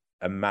like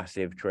a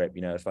massive trip.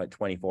 It's like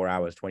 24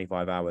 hours,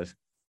 25 hours.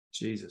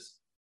 Jesus.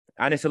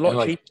 And it's a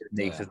lot cheaper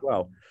than Nice as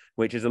well,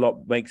 which is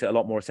makes it a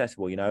lot more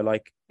accessible.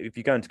 Like if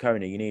you go into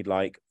Kona, you need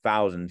like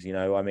thousands.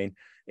 I mean,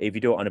 if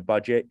you do it on a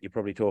budget, you're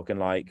probably talking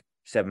like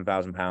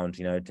 £7,000,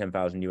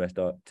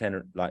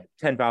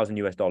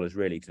 $10,000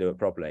 really to do it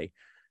properly,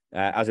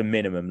 as a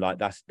minimum. Like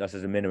that's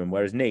as a minimum.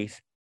 Whereas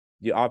Nice,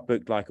 I've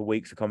booked like a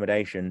week's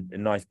accommodation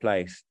in a nice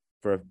place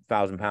for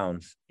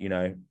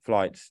 £1,000.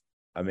 Flights.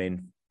 I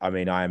mean,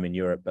 I am in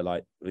Europe, but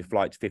like with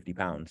flights,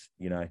 £50.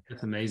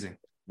 That's amazing.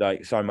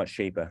 Like so much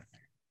cheaper.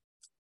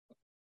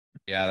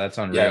 Yeah, that's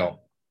unreal. Yeah.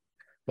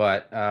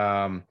 But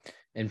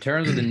in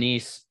terms of the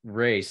Nice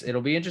race,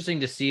 it'll be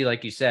interesting to see,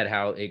 like you said,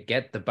 how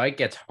the bike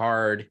gets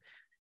hard,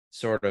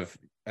 sort of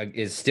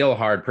is still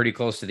hard pretty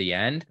close to the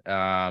end.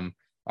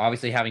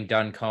 Obviously having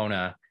done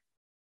Kona,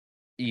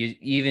 you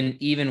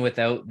even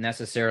without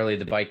necessarily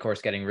the bike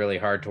course getting really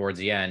hard towards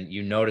the end,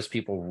 you notice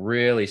people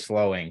really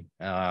slowing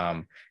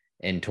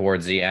in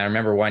towards the end. I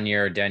remember one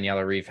year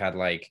Daniela Reef had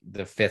like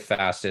the 5th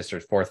fastest or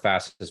 4th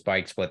fastest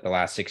bike split the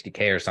last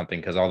 60K or something,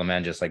 because all the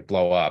men just like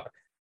blow up.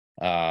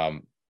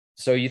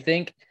 So you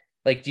think,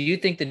 like, do you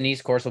think the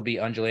Nice course will be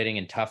undulating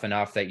and tough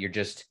enough that you're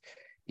just,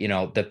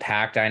 the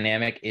pack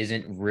dynamic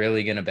isn't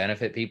really going to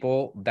benefit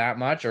people that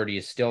much? Or do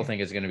you still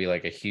think it's going to be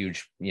like a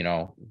huge,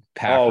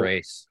 pack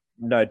race?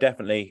 No,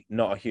 definitely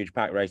not a huge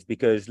pack race,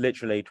 because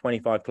literally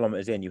 25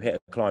 kilometers in, you hit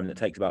a climb that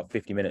takes about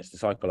 50 minutes to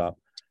cycle up.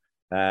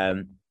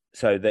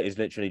 So that is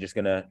literally just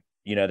going to,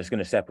 that's going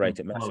to separate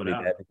it massively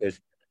there, because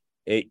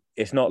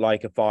it's not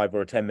like a 5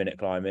 or a 10-minute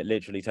climb. It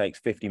literally takes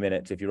 50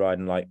 minutes if you're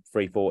riding like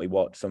 340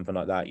 watts, something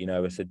like that.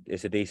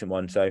 It's a decent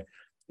one. So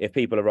if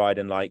people are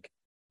riding like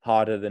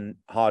harder than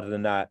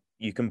that,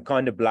 you can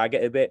kind of blag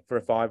it a bit for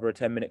a 5 or a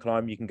 10-minute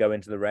climb. You can go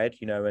into the red,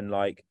 and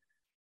like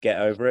get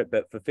over it.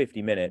 But for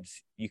 50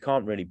 minutes, you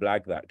can't really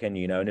blag that, can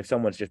you? And if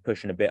someone's just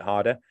pushing a bit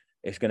harder,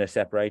 it's going to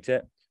separate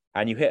it.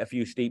 And you hit a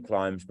few steep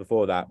climbs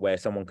before that where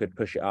someone could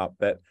push it up.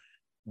 But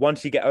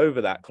once you get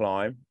over that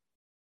climb,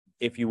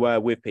 if you were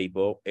with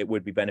people, it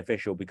would be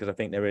beneficial, because I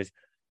think there is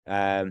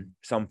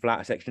some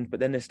flatter sections,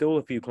 but then there's still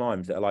a few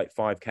climbs that are like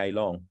 5K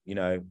long,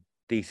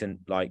 decent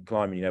like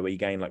climbing, you know, where you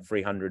gain like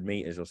 300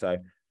 meters or so,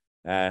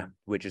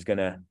 which is going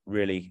to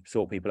really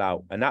sort people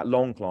out. And that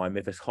long climb,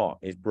 if it's hot,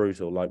 is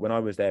brutal. Like when I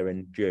was there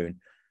in June,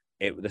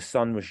 the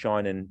sun was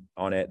shining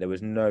on it. There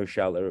was no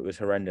shelter. It was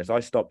horrendous.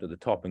 I stopped at the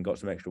top and got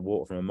some extra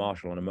water from a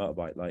marshal on a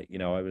motorbike. Like, you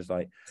know, I was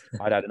like,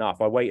 I'd had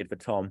enough. I waited for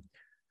Tom.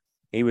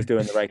 He was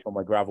doing the race on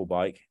my gravel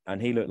bike,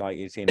 and he looked like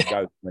he'd seen a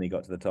ghost when he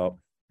got to the top.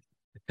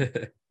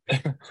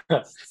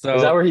 So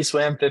is that where he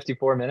swam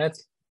 54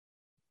 minutes?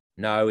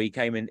 No, he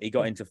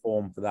got into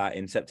form for that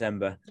in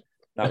September.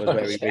 That was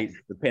where he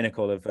reached the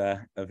pinnacle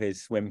of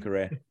his swim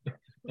career.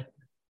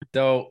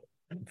 So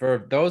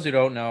for those who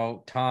don't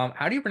know, Tom,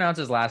 how do you pronounce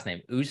his last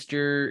name?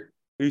 Oosterdijk.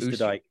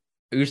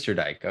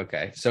 Oosterdijk.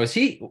 Okay. So is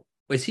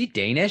he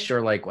Danish,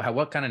 or like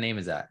what kind of name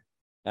is that?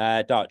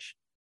 Dutch.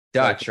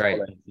 Dutch, right?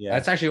 Yeah.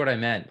 That's actually what I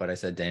meant, but I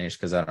said Danish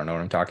because I don't know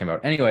what I'm talking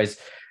about. Anyways,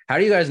 how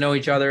do you guys know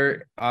each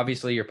other?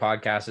 Obviously, your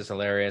podcast is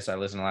hilarious. I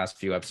listened to the last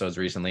few episodes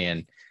recently,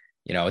 and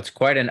you know, it's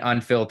quite an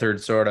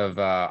unfiltered sort of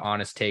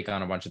honest take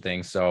on a bunch of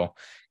things. So,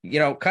 you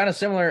know, kind of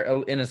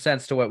similar in a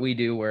sense to what we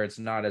do, where it's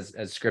not as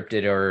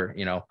scripted, or,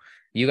 you know,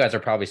 you guys are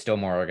probably still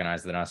more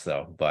organized than us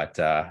though. But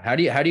how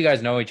do you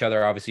guys know each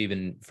other? Obviously, you've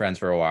been friends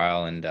for a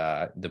while, and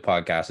the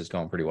podcast is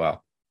going pretty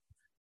well.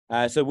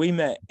 So we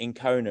met in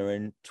Kona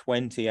in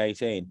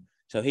 2018.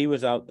 So he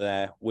was out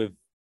there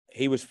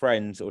he was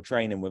friends or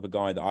training with a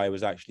guy that I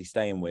was actually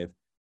staying with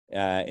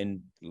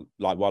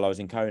while I was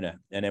in Kona.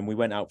 And then we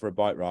went out for a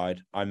bike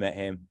ride. I met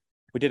him.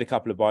 We did a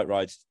couple of bike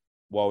rides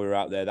while we were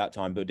out there that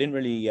time, but didn't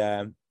really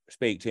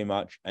speak too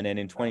much. And then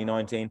in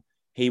 2019,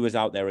 he was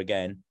out there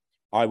again.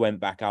 I went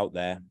back out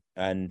there,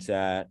 and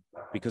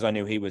because I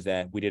knew he was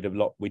there, we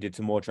did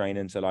some more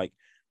training. So like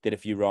did a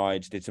few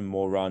rides, did some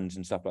more runs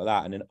and stuff like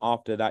that. And then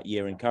after that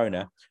year in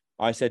Kona,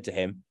 I said to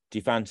him, do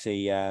you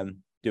fancy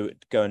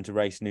going to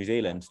race New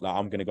Zealand? Like,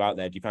 I'm going to go out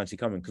there. Do you fancy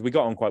coming? Because we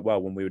got on quite well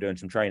when we were doing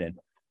some training.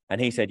 And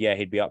he said, yeah,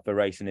 he'd be up for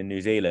racing in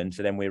New Zealand.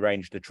 So then we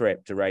arranged a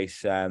trip to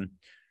race, to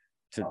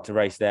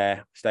race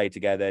there, stay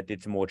together,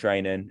 did some more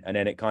training. And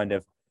then it kind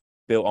of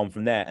built on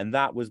from there. And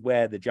that was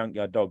where the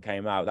Junkyard Dog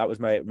came out. That was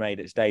made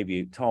its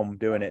debut. Tom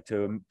doing it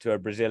to a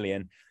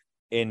Brazilian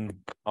in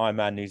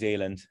Ironman New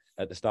Zealand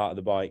at the start of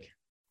the bike.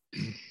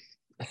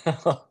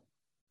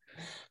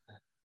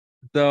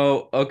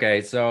 So,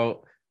 okay.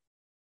 So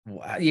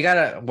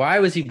why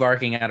was he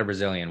barking at a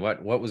Brazilian?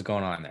 What was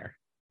going on there?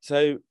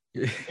 So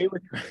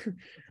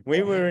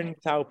we were in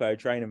Taupo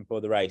training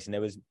before the race, and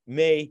there was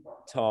me,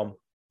 Tom,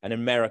 an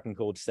American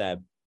called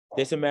Seb.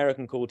 This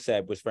American called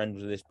Seb was friends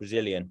with this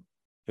Brazilian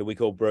who we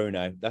call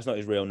Bruno. That's not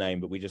his real name,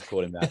 but we just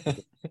call him that,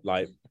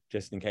 like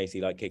just in case he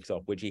like kicks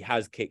off, which he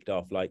has kicked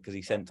off, like because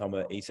he sent us a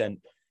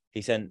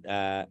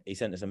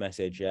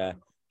message.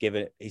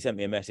 He sent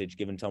me a message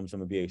giving Tom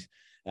some abuse.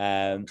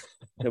 So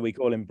we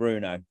call him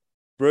Bruno.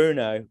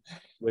 Bruno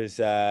was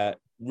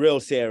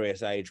real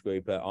serious age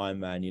group at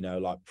Ironman, you know,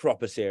 like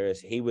proper serious.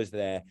 He was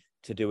there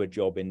to do a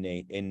job in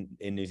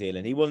New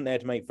Zealand. He wasn't there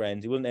to make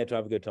friends. He wasn't there to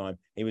have a good time.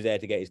 He was there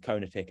to get his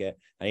Kona ticket,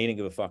 and he didn't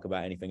give a fuck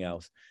about anything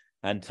else.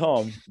 And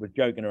Tom was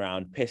joking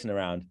around, pissing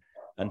around,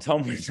 and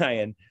Tom was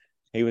saying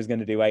he was going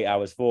to do 8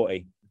 hours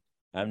 40.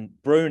 And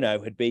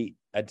Bruno had beat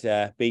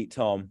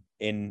Tom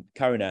in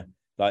Kona.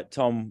 Like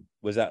Tom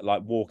was at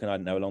like walking, I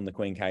don't know, along the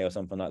Queen K or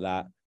something like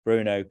that.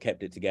 Bruno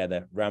kept it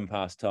together, ran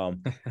past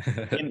Tom.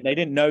 They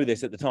didn't know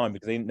this at the time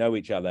because they didn't know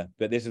each other.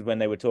 But this is when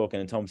they were talking,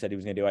 and Tom said he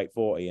was going to do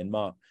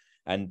 8:40,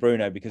 and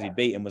Bruno, because he'd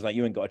beat him, was like,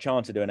 "You ain't got a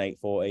chance to do an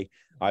 8:40.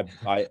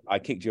 I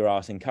kicked your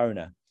ass in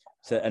Kona."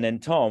 So, and then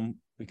Tom,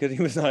 because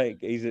he was like,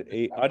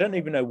 I don't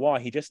even know why,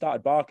 he just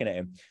started barking at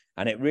him,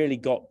 and it really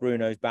got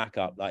Bruno's back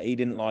up. Like he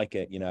didn't like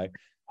it, you know,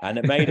 and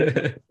it made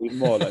it even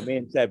more. Like me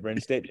and Seb were in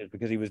stitches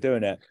because he was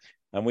doing it,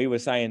 and we were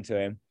saying to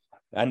him.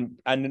 And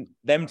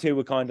them two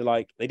were kind of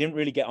like, they didn't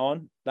really get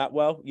on that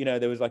well. You know,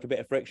 there was like a bit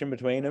of friction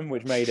between them,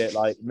 which made it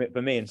like,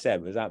 for me and Seb,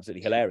 it was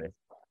absolutely hilarious.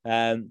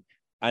 And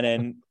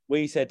then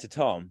we said to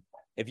Tom,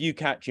 if you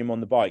catch him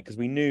on the bike, because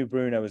we knew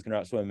Bruno was going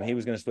to outswim, he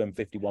was going to swim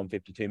 51,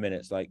 52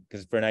 minutes, like,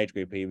 because for an age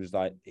group, he was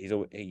like,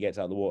 he gets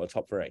out of the water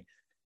top 3.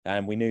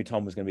 And we knew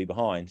Tom was going to be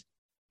behind.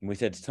 And we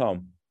said to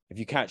Tom, if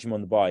you catch him on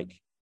the bike,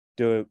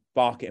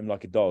 bark at him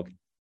like a dog.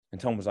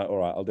 And Tom was like, all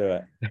right, I'll do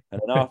it. And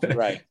then after the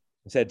race,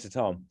 I said to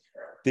Tom,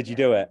 did you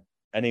do it?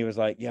 And he was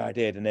like, yeah, I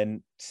did. And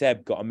then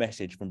Seb got a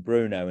message from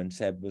Bruno, and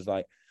Seb was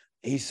like,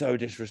 he's so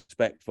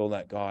disrespectful,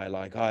 that guy.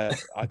 Like, I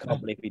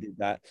can't believe he did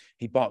that.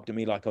 He barked at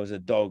me like I was a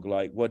dog.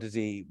 Like, why does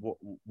he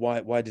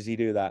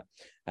do that?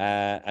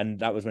 And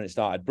that was when it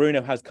started.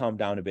 Bruno has calmed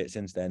down a bit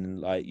since then. And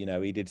like, you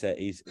know,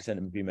 he's sent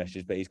him a few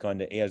messages, but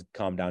he has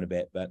calmed down a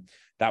bit. But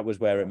that was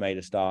where it made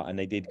a start. And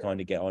they did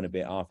kind of get on a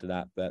bit after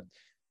that. But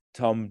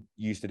Tom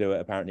used to do it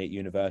apparently at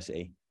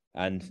university.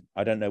 And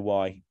I don't know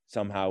why.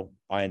 Somehow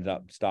I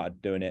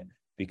started doing it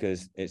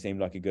because it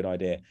seemed like a good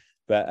idea.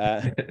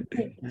 But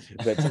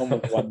Tom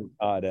was the one who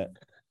started it.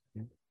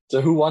 So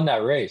who won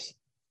that race?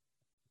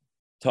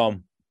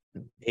 Tom.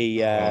 He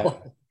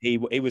he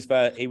was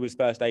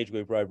first age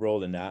group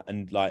overall in that,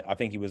 and like I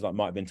think he was like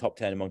might have been top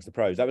 10 amongst the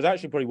pros. That was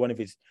actually probably one of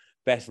his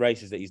best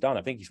races that he's done.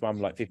 I think he swam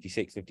like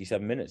 56,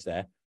 57 minutes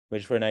there,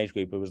 which for an age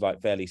group it was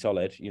like fairly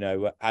solid. You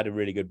know, had a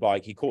really good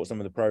bike. He caught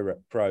some of the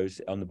pros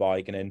on the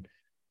bike, and then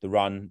the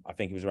run I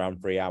think it was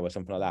around 3 hours,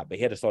 something like that. But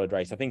he had a solid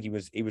race. I think he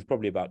was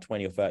probably about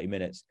 20 or 30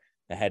 minutes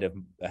ahead of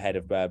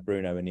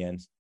Bruno in the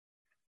end.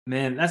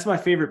 Man, that's my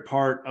favorite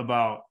part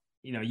about,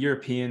 you know,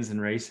 Europeans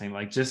and racing,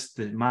 like just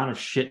the amount of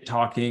shit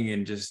talking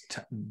and just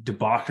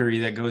debauchery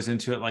that goes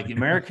into it. Like the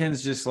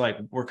Americans, just like,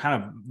 we're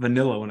kind of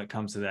vanilla when it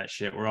comes to that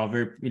shit. We're all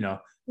very, you know,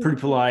 pretty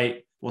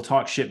polite. We'll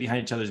talk shit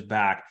behind each other's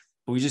back,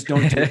 but we just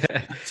don't do it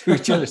to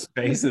each other's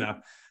face enough.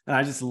 And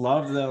I just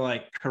love the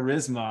like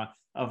charisma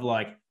of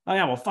like, oh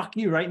yeah, well, fuck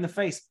you right in the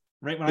face,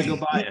 right when I go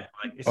by it.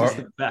 Like, it's just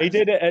the best. He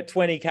did it at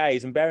 20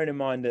 Ks, and bearing in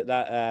mind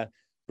that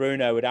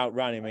Bruno would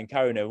outrun him in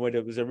Kona,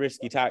 it was a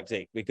risky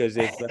tactic, because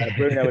if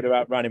Bruno would have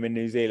outrun him in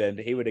New Zealand,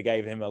 he would have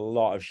gave him a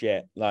lot of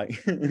shit.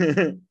 Like,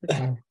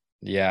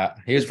 yeah,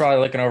 he was probably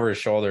looking over his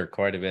shoulder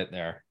quite a bit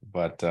there.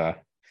 But hey,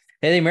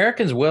 the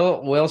Americans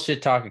will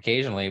shit talk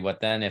occasionally, but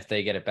then if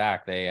they get it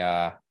back, they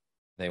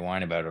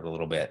whine about it a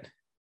little bit.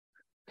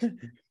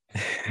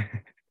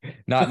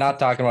 Not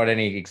talking about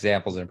any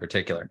examples in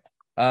particular.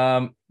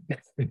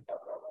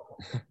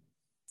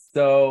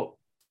 So.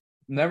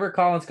 Remember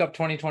Collins Cup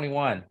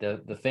 2021,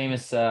 the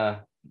famous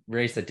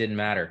race that didn't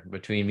matter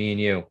between me and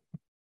you.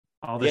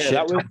 All the shit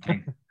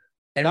talking.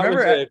 And that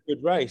remember, was a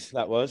good race.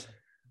 That was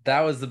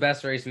the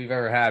best race we've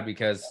ever had,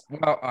 because,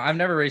 well, I've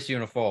never raced you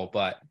in a full,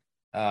 but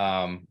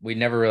we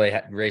never really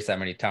raced that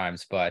many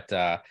times. But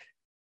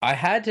I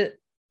had to,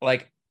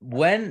 like,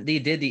 when they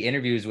did the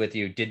interviews with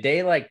you, did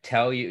they like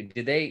tell you?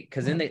 Did they?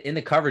 Because in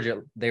the coverage,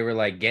 they were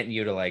like getting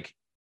you to like,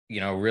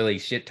 you know, really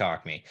shit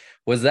talk me.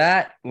 Was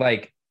that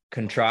like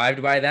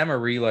contrived by them, or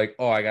were you like,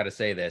 oh, I gotta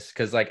say this?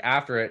 Because like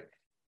after it,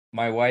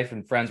 my wife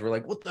and friends were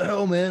like, what the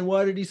hell, man,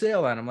 why did he say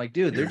all that? I'm like,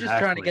 dude, they're just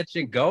trying to get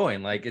shit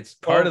going. Like, it's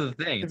part of the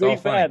thing. It's all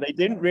fair, fun. they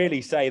didn't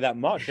really say that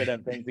much, I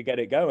don't think, to get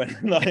it going.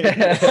 like,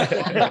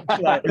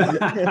 like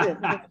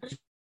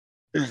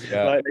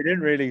they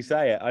didn't really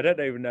say it. I don't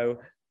even know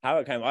how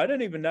it came. I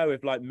don't even know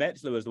if like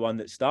Metzler was the one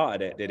that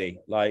started it, did he?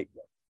 Like,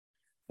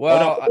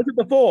 well, was it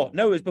before?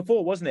 No, it was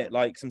before, wasn't it?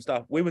 Like some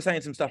stuff. We were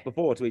saying some stuff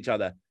before to each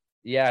other.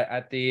 yeah,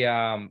 at the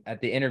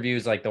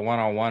interviews, like the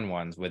one-on-one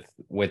ones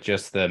with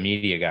just the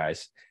media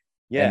guys.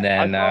 Yeah. And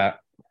then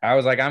I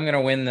was like, I'm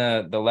gonna win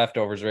the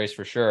leftovers race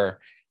for sure.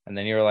 And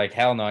then you were like,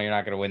 hell no, you're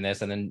not gonna win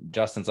this. And then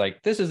Justin's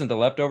like, this isn't the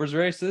leftovers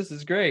race, this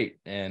is great.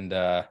 And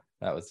that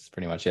was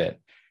pretty much it.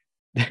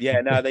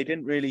 Yeah, no, they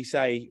didn't really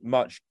say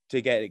much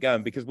to get it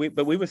going, because we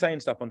were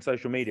saying stuff on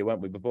social media,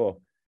 weren't we, before?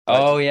 Like,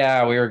 oh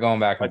yeah, we were going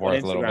back and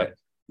forth a little bit.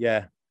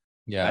 Yeah.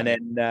 Yeah.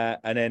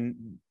 And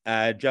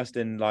then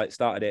Justin like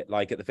started it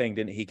like at the thing,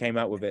 didn't he? He came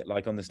out with it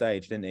like on the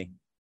stage, didn't he?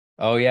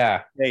 Oh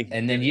yeah. Hey.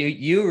 And then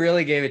you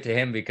really gave it to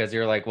him, because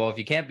you're like, well, if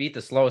you can't beat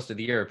the slowest of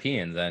the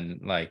Europeans, then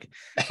like,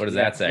 what does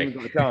that say?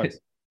 Got a chance.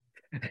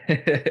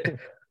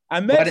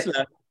 And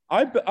Metzler,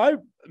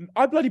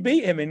 I bloody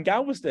beat him in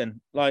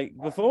Galveston like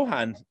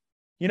beforehand.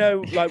 You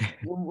know, like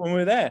when we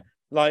were there.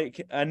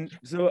 Like, and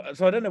so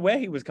I don't know where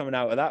he was coming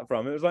out of that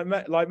from. It was like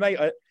mate,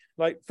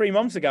 like 3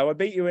 months ago, I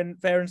beat you in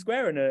fair and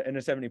square in a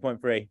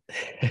 70.3.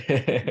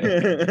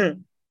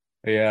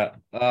 Yeah.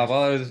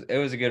 Well, it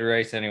was a good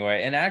race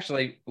anyway. And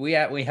actually, we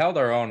held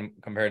our own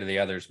compared to the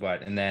others.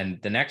 But and then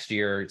the next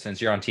year,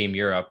 since you're on Team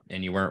Europe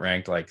and you weren't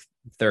ranked like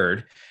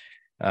third,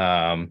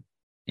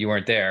 you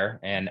weren't there,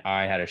 and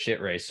I had a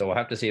shit race. So we'll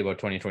have to see about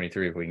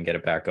 2023 if we can get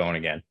it back going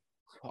again.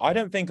 I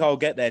don't think I'll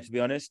get there, to be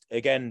honest,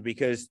 again,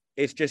 because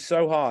it's just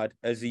so hard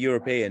as a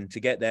European to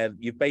get there.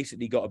 You've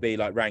basically got to be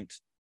like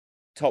ranked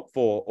top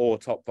 4 or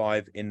top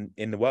 5 in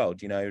the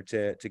world, you know,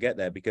 to get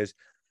there, because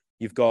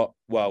you've got,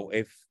 well,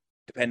 if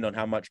depend on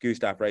how much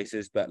Gustav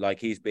races, but like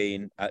he's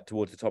been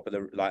towards the top of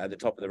at the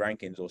top of the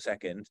rankings or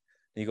second. And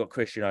you've got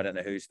Christian, I don't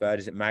know who's third.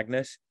 Is it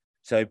Magnus?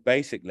 So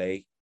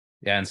basically,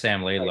 yeah, and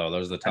Sam Laidlow,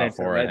 those are the top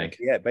 4, I think.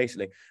 Yeah,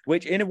 basically,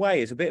 which in a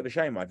way is a bit of a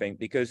shame, I think,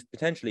 because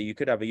potentially you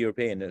could have a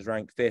European that's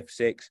ranked 5th,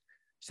 6th,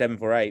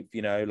 7th or 8th,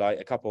 you know, like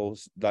a couple,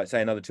 like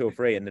say another 2 or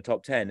 3 in the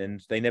top 10,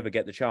 and they never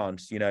get the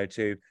chance, you know,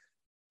 to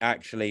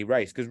actually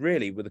race. Because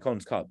really, with the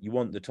Cons Cup, you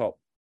want the top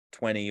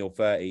 20 or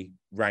 30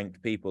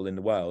 ranked people in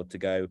the world to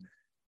go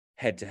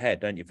head to head,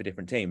 don't you, for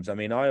different teams? I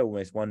mean, I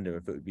almost wonder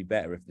if it would be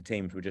better if the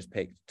teams were just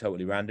picked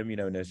totally random, you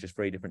know, and there's just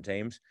 3 different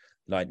teams,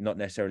 like not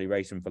necessarily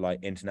racing for like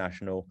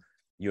international,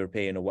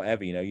 European or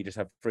whatever, you know, you just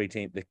have 3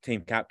 the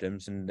team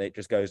captains, and it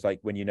just goes like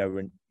when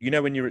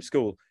when you're at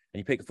school and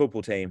you pick a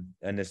football team,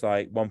 and it's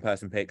like one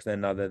person picks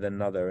then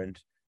another, and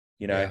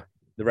you know, yeah,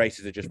 the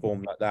races are just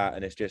formed like that,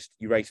 and it's just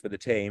you race for the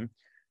team.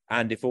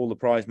 And if all the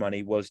prize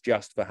money was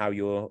just for how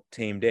your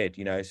team did,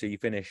 you know, so you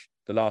finish,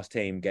 the last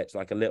team gets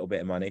like a little bit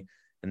of money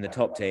and the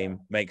top team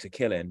makes a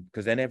killing,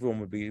 because then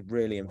everyone would be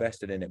really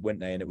invested in it,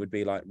 wouldn't they? And it would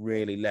be like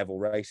really level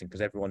racing, because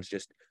everyone's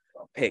just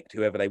picked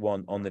whoever they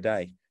want on the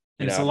day.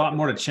 And it's a lot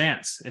more to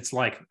chance. It's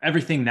like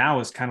everything now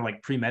is kind of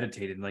like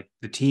premeditated. Like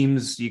the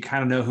teams, you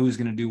kind of know who's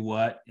going to do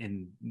what,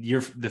 and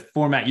the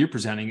format you're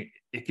presenting,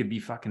 it could be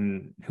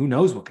fucking, who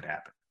knows what could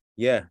happen.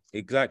 Yeah,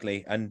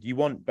 exactly. And you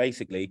want,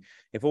 basically,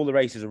 if all the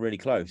races are really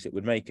close, it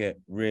would make it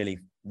really,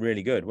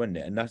 really good, wouldn't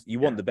it? And that's, you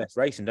want the best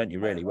racing, don't you,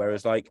 really?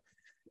 Whereas like,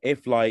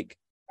 if like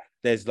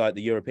there's like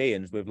the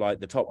Europeans with like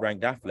the top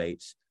ranked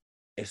athletes,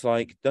 it's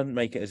like, doesn't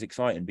make it as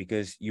exciting,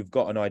 because you've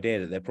got an idea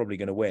that they're probably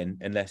going to win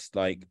unless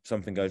like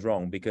something goes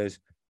wrong, because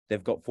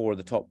they've got 4 of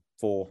the top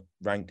 4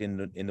 ranked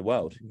in the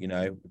world. You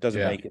know, it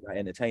doesn't make it that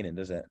entertaining,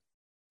 does it?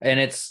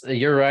 And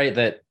you're right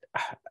that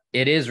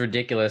it is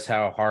ridiculous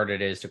how hard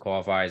it is to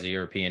qualify as a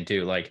European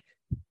too. Like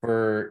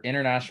for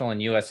international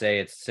and USA,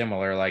 it's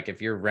similar. Like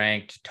if you're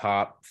ranked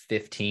top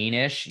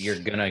 15-ish, you're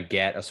gonna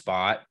get a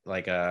spot,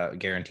 like a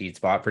guaranteed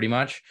spot pretty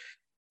much.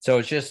 So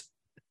it's just,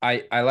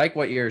 I like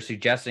what you're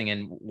suggesting.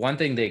 And one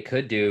thing they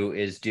could do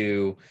is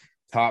do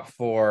top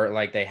 4,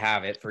 like they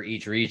have it for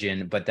each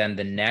region, but then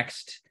the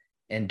next,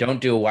 and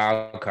don't do a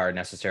wild card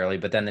necessarily,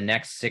 but then the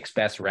next 6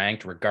 best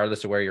ranked,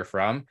 regardless of where you're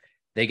from,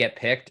 they get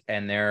picked,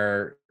 and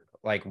they're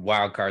like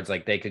wild cards,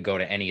 like they could go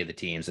to any of the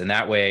teams. And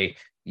that way,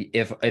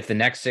 if the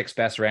next 6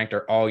 best ranked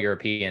are all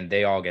European,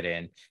 they all get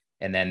in.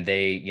 And then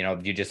they,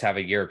 you just have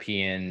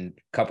a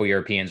couple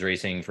Europeans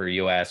racing for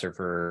US or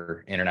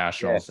for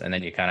internationals. Yeah. And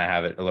then you kind of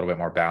have it a little bit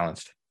more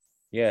balanced.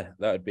 Yeah,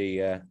 that'd be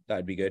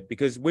good,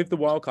 because with the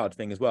wildcard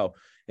thing as well,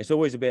 it's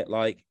always a bit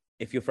like,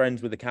 if you're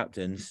friends with the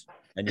captains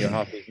and you're a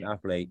half-decent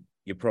athlete,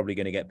 you're probably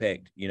going to get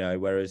picked,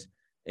 whereas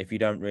if you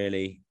don't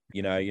really,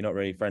 you're not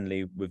really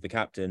friendly with the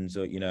captains,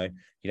 or, you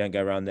don't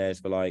go around theirs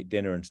for like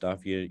dinner and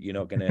stuff, you're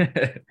not going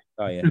to,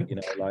 are you?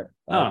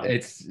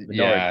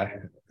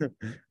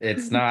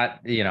 It's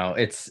not,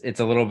 it's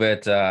a little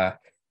bit,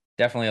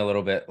 definitely a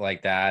little bit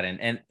like that.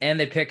 And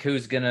they pick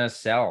who's going to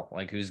sell,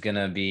 like who's going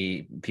to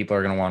be, people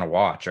are going to want to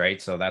watch.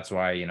 Right. So that's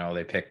why,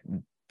 they pick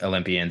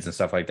Olympians and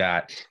stuff like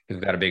that,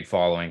 who've got a big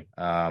following.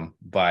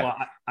 But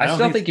I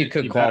still think you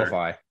could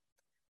qualify.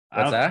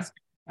 What's that?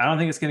 I don't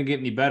think it's going to get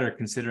any better,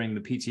 considering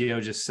the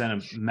PTO just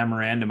sent a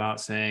memorandum out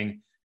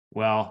saying,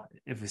 well,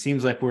 if it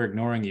seems like we're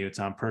ignoring you, it's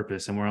on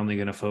purpose, and we're only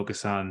going to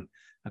focus on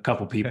a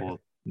couple people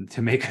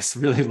to make us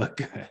really look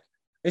good.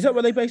 Is that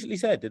what they basically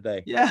said? Did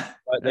they? Yeah.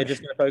 Like they're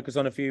just going to focus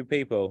on a few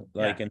people.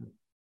 And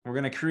we're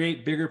going to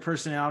create bigger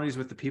personalities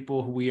with the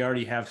people who we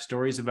already have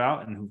stories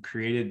about and who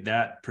created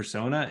that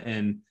persona.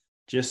 And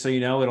just so you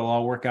know, it'll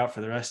all work out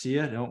for the rest of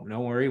you. Don't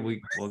worry.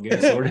 We'll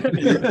get it sorted.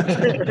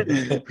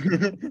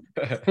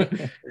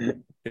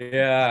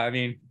 Yeah, I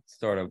mean,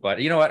 sort of.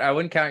 But you know what? I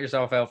wouldn't count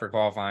yourself out for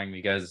qualifying,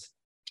 because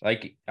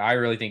like, I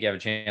really think you have a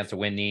chance to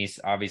win Nice.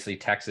 Obviously,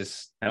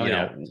 Texas,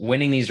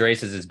 winning these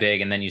races is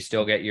big. And then you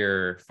still get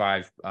your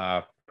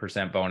 5%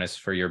 bonus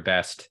for your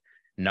best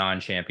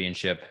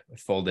non-championship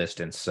full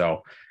distance.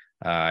 So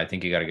I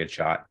think you got a good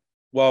shot.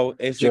 Well,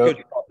 it's a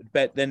good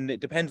bet. Then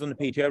it depends on the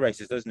PTO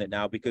races, doesn't it,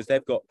 now? Because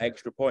they've got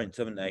extra points,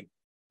 haven't they?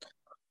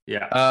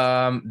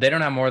 Yeah. They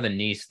don't have more than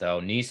Nice, though.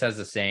 Nice has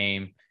the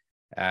same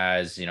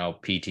as,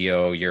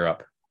 PTO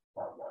Europe.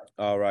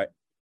 All right.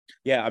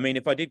 Yeah, I mean,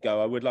 if I did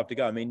go, I would love to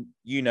go. I mean,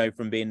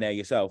 from being there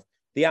yourself,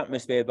 the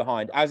atmosphere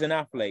behind, as an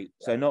athlete,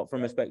 so not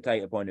from a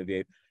spectator point of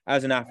view,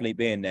 as an athlete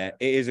being there,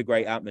 it is a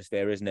great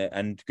atmosphere, isn't it?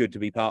 And good to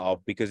be part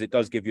of, because it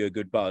does give you a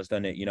good buzz,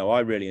 doesn't it? I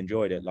really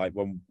enjoyed it, like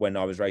when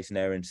I was racing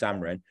there in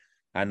Samorin.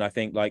 And I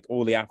think like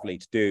all the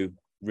athletes do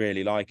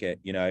really like it.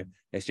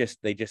 It's just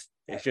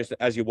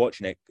as you're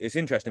watching it, it's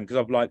interesting, because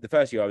I've like the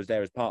first year I was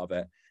there as part of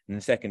it, and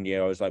the second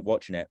year I was like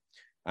watching it,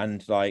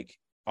 and like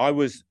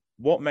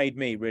what made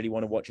me really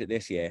want to watch it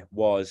this year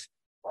was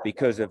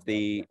because of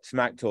the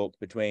smack talk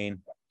between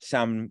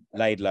Sam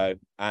Laidlow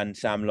and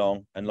Sam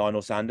Long and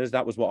Lionel Sanders.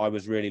 That was what I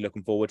was really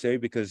looking forward to,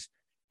 because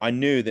I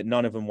knew that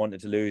none of them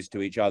wanted to lose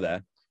to each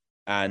other,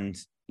 and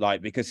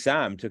like, because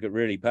Sam took it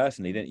really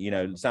personally,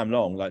 didn't Sam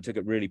Long took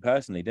it really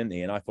personally, didn't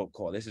he? And I thought,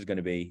 God, this is going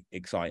to be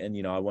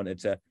exciting. I wanted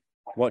to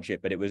watch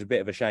it, but it was a bit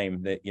of a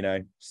shame that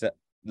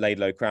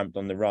Laidlow cramped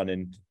on the run,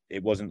 and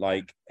it wasn't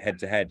like head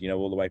to head,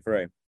 all the way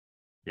through.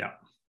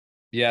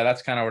 Yeah,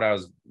 that's kind of what I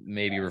was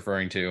maybe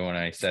referring to when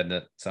I said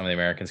that some of the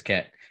Americans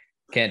can't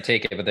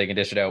take it, but they can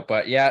dish it out.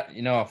 But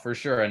yeah, for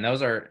sure, and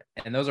those are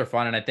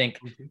fun. And I think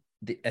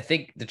the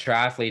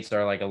triathletes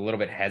are like a little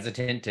bit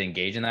hesitant to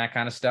engage in that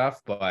kind of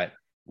stuff, but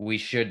we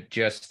should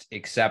just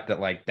accept that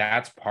like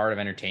that's part of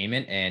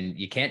entertainment, and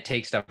you can't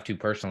take stuff too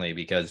personally,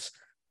 because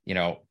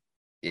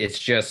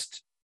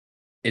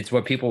it's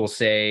what people will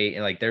say,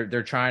 and like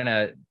they're trying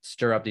to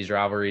stir up these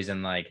rivalries,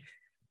 and like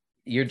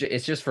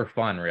it's just for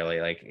fun,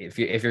 really. Like if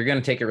you're going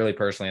to take it really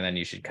personally, then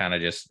you should kind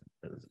of just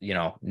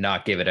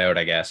not give it out,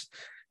 I guess.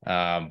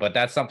 But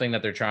that's something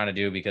that they're trying to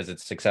do because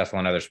it's successful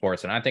in other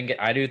sports, and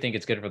I do think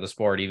it's good for the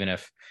sport, even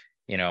if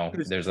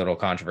there's a little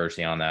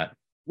controversy on that.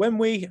 When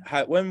we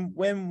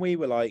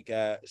were like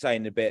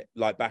saying a bit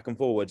like back and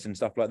forwards and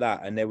stuff like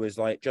that, and there was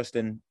like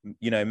Justin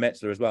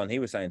Metzler as well, and he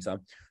was saying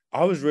something,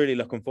 I was really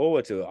looking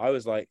forward to it. I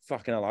was like,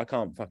 fucking hell, I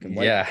can't fucking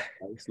wait. Yeah,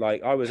 it's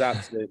like I was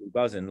absolutely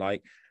buzzing.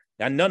 Like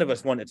And none of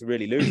us wanted to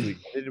really lose,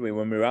 did we?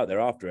 When we were out there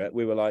after it,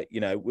 we were like,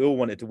 we all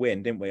wanted to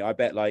win, didn't we? I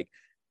bet like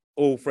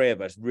all three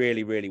of us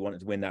really, really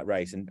wanted to win that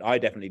race, and I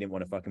definitely didn't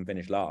want to fucking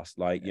finish last.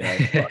 Like,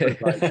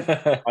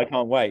 I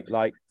can't wait.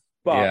 Like,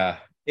 but Yeah.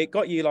 it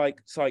got you like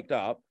psyched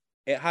up.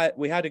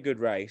 We had a good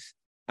race,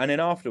 and then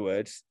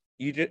afterwards,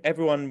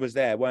 everyone was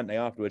there, weren't they?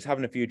 Afterwards,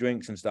 having a few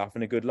drinks and stuff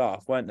and a good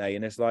laugh, weren't they?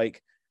 And it's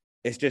like,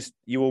 it's just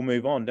you all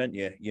move on, don't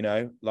you?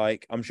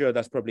 Like I'm sure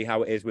that's probably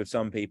how it is with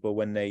some people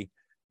when they,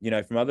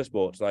 from other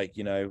sports, like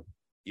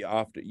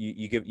after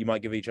you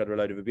might give each other a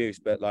load of abuse,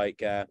 but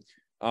like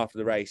after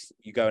the race,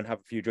 you go and have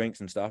a few drinks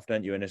and stuff,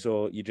 don't you? And it's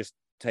all you just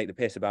take the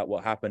piss about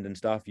what happened and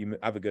stuff. You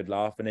have a good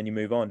laugh and then you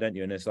move on, don't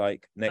you? And it's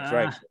like next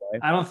race.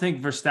 I don't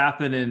think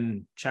Verstappen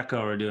and Checo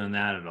are doing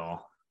that at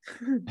all.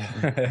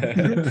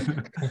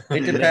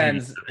 It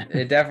depends.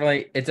 It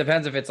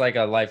depends if it's like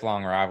a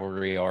lifelong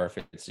rivalry or if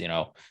it's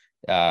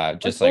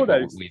just like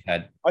what we've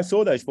had. I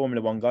saw those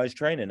Formula One guys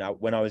training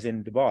out when I was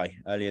in Dubai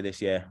earlier this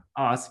year.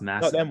 Oh, that's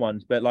massive. Not them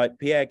ones, but like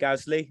Pierre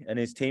Gasly and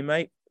his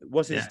teammate.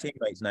 What's his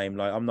teammate's name?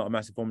 Like, I'm not a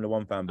massive Formula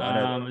One fan, but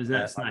I know.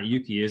 It's not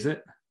Yuki, is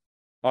it?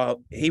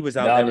 Oh, he was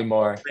out not there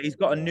anymore. He's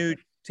got a new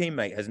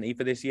teammate, hasn't he,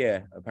 for this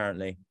year?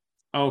 Apparently.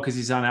 Oh, because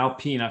he's on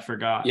Alpine. I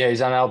forgot. Yeah,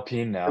 he's on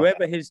Alpine now.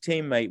 Whoever his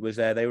teammate was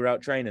there, they were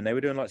out training. They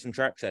were doing like some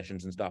track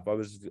sessions and stuff. I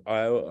was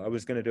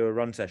going to do a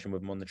run session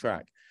with him on the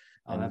track.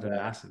 Oh, that'd be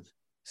massive.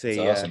 See,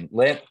 awesome.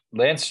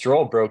 Lance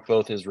Stroll broke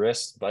both his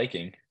wrists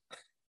biking.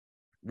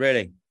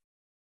 Really?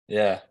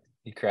 Yeah,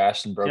 he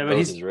crashed and broke both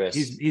his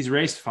wrists. He's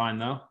raced fine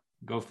though.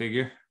 Go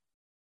figure.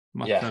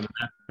 But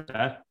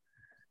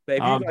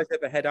if you guys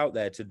ever head out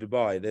there to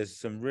Dubai, there's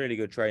some really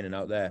good training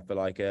out there for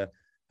like a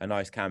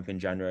nice camp in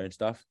January and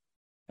stuff.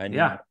 And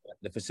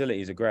the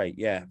facilities are great.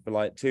 Yeah, for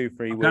like 2-3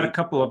 weeks. Got a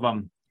couple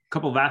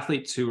of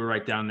athletes who were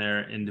right down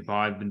there in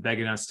Dubai have been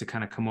begging us to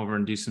kind of come over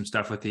and do some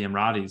stuff with the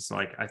Emiratis.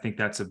 Like, I think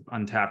that's an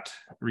untapped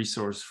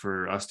resource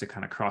for us to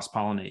kind of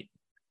cross-pollinate.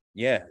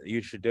 Yeah,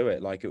 you should do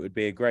it. Like, it would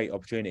be a great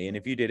opportunity. And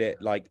if you did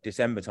it like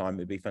December time,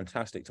 it'd be a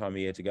fantastic time of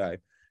year to go,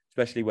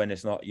 especially when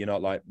you're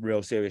not like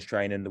real serious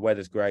training. The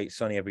weather's great,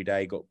 sunny every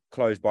day, got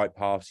closed bike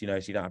paths, so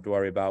you don't have to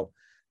worry about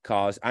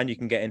cars, and you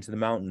can get into the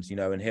mountains,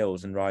 and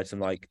hills and ride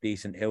some like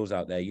decent hills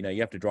out there. You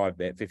have to drive a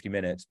bit, 50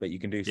 minutes, but you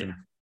can do some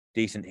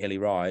decent hilly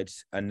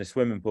rides. And the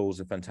swimming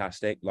pools are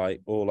fantastic, like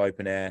all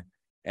open air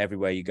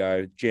everywhere you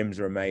go. Gyms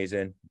are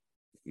amazing.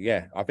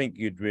 Yeah, I think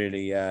you'd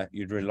really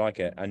like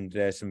it. And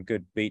there's some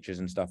good beaches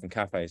and stuff and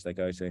cafes they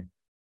go to.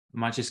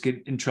 Might just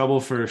get in trouble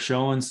for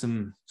showing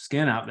some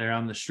skin out there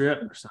on the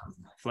strip or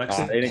something.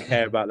 Flexing. They didn't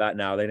care about that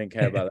now.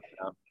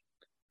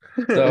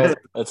 So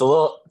it's a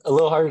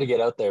little harder to get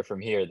out there from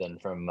here than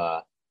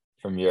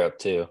from Europe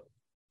too.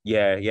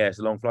 Yeah, it's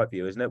a long flight for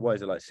you, isn't it? What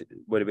is it like?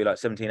 Would it be like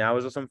 17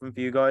 hours or something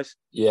for you guys?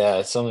 Yeah,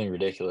 it's something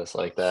ridiculous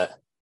like that.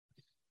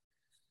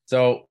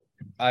 So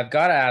I've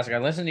got to ask, I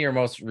listened to your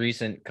most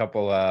recent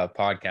couple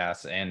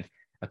podcasts, and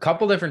a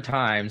couple different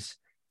times,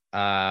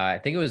 I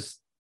think it was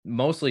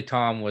mostly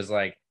Tom was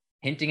like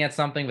hinting at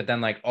something, but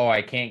then like, oh,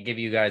 I can't give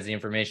you guys the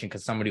information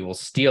because somebody will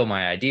steal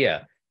my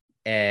idea.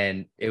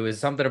 And it was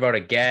something about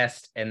a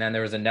guest, and then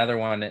there was another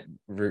one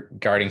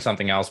regarding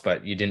something else,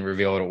 but you didn't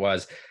reveal what it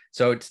was.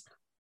 So it's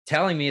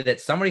telling me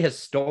that somebody has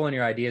stolen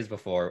your ideas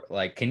before.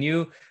 Like, can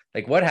you,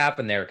 like, what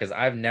happened there? Because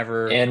I've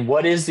never. And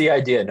what is the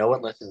idea? No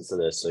one listens to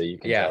this, so you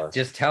can tell us.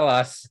 Just tell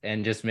us,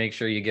 and just make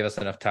sure you give us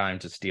enough time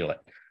to steal it.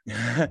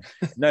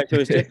 No, so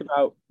it's just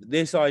about,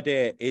 this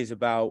idea is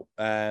about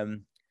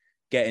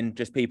getting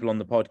just people on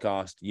the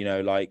podcast,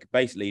 like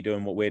basically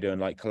doing what we're doing,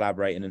 like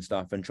collaborating and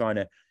stuff, and trying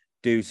to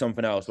do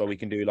something else where we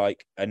can do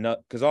like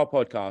because our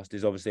podcast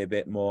is obviously a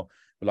bit more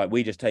like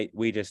we just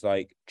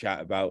like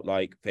chat about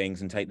like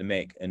things and take the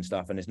mic and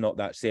stuff, and it's not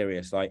that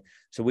serious. Like,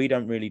 so we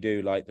don't really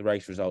do like the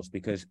race results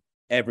because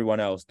everyone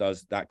else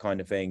does that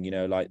kind of thing,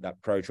 like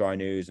that Pro Tri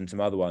News and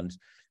some other ones.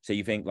 So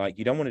you think like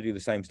you don't want to do the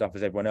same stuff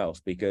as everyone else,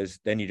 because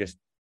then you're just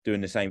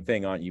doing the same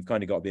thing, aren't you? You've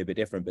kind of got to be a bit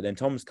different. But then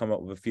Tom's come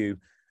up with a few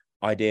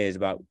ideas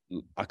about,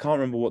 I can't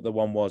remember what the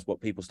one was,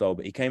 what people stole,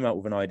 but he came out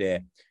with an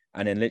idea,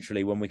 and then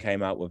literally when we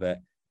came out with it,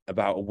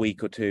 about a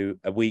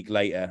week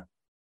later,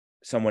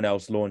 someone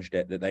else launched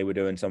it that they were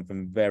doing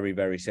something very,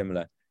 very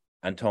similar.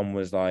 And Tom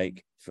was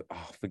like,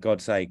 for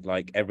God's sake,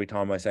 like every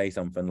time I say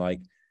something, like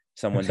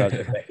someone does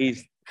it. But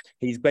he's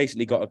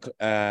basically got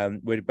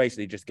we're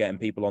basically just getting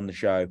people on the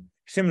show,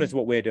 similar to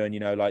what we're doing,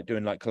 like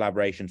doing like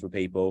collaborations with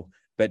people,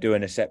 but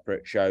doing a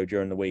separate show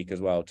during the week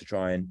as well to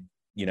try and,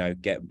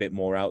 get a bit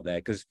more out there.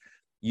 Because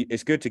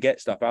it's good to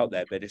get stuff out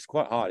there, but it's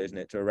quite hard, isn't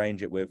it, to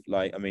arrange it with,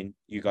 like, I mean,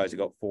 you guys have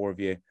got 4 of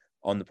you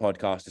on the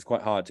podcast. It's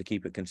quite hard to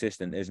keep it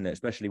consistent, isn't it?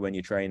 Especially when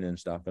you're training and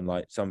stuff, and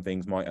like some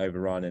things might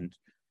overrun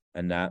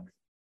and that.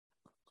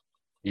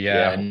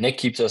 Yeah, and Nick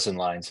keeps us in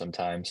line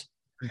sometimes.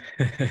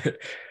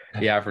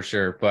 Yeah, for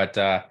sure. But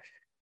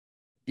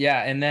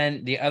and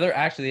then the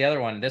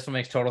other one, this one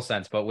makes total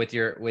sense, but with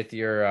your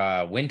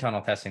wind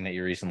tunnel testing that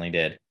you recently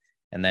did,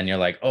 and then you're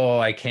like, oh,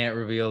 I can't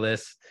reveal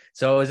this.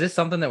 So is this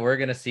something that we're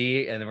gonna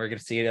see, and then we're gonna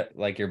see it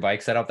like your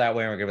bike set up that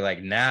way, and we're gonna be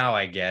like, now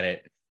I get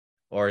it?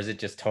 or is it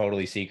just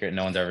totally secret?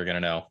 No one's ever gonna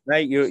know.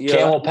 Mate, you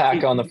Camel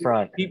pack on the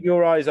front. Keep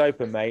your eyes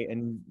open, mate,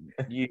 and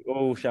you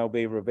all shall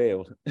be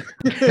revealed.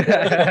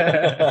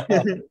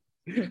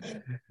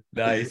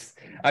 Nice.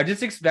 I'm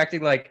just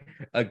expecting like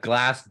a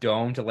glass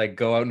dome to like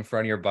go out in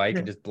front of your bike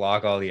and just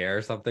block all the air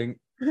or something.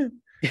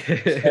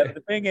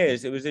 The thing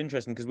is, it was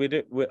interesting because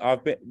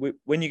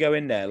when you go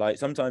in there, like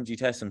sometimes you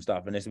test some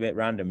stuff and it's a bit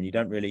random and you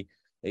don't really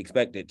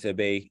expect it to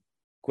be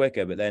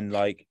quicker, but then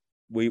like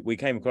we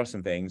came across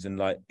some things and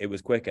like it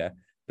was quicker,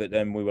 but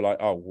then we were like,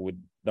 oh, we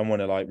don't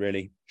want to like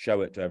really show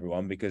it to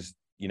everyone because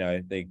you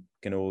know they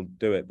can all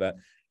do it, but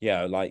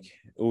yeah, like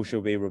all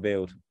shall be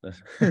revealed.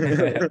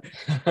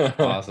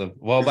 Awesome.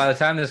 Well, by the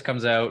time this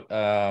comes out,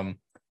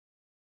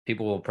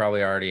 people will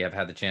probably already have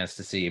had the chance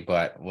to see,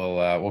 but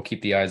we'll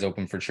keep the eyes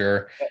open for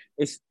sure.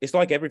 It's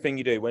like everything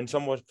you do when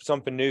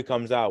something new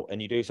comes out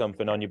and you do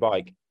something on your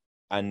bike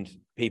and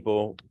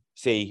people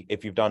see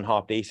if you've done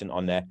half decent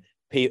on there,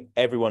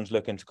 everyone's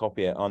looking to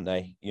copy it, aren't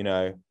they? You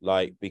know,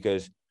 like,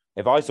 because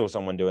if I saw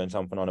someone doing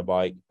something on a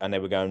bike and they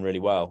were going really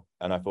well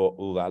and I thought,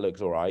 oh, that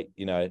looks all right,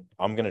 you know,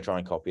 I'm going to try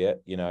and copy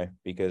it, you know,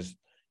 because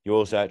you're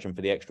all searching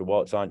for the extra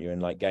watts, aren't you?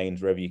 And like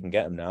gains wherever you can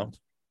get them now.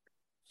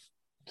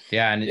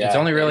 Yeah, and it's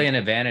only really an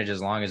advantage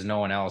as long as no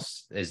one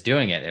else is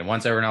doing it. And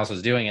once everyone else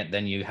is doing it,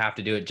 then you have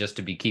to do it just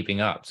to be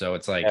keeping up. So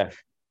it's like,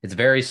 it's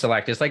very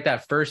select. It's like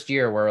that first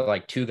year where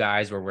like 2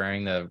 guys were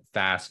wearing the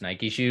fast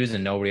Nike shoes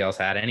and nobody else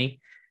had any.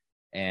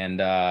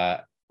 And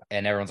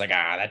everyone's like,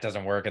 that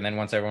doesn't work. And then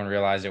once everyone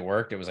realized it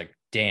worked, it was like,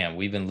 damn,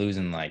 we've been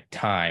losing like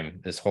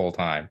time this whole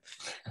time.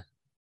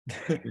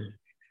 Yeah,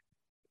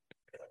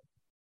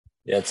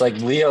 it's like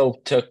Leo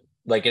took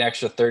like an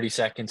extra 30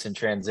 seconds in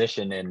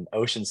transition in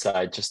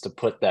Oceanside just to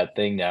put that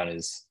thing down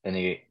his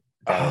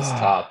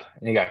top,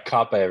 and he got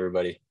caught by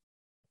everybody.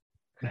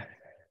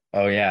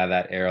 Oh yeah,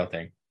 that arrow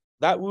thing.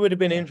 That would have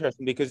been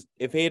interesting because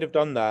if he'd have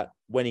done that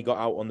when he got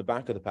out on the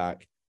back of the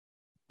pack,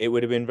 it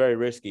would have been very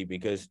risky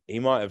because he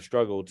might have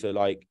struggled to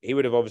like, he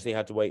would have obviously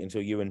had to wait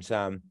until you and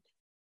Sam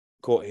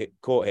caught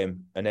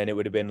him. And then it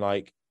would have been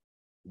like,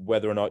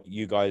 whether or not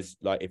you guys,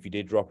 like if you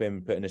did drop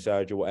him, put in a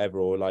surge or whatever,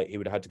 or like he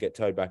would have had to get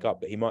towed back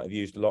up, but he might have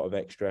used a lot of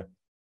extra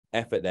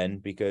effort then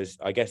because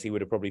I guess he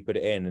would have probably put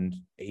it in and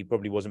he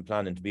probably wasn't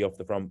planning to be off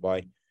the front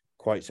by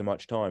quite so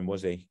much time,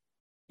 was he?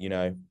 You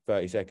know,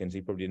 30 seconds.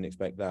 He probably didn't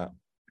expect that.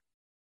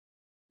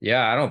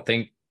 Yeah, I don't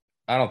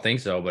think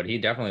so, but he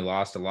definitely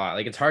lost a lot.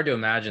 Like it's hard to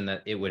imagine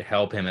that it would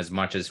help him as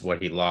much as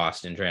what he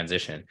lost in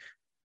transition.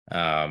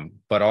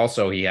 But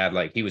also he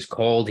was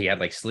cold, he had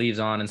like sleeves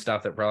on and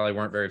stuff that probably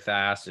weren't very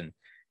fast. And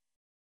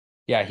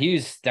yeah,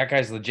 that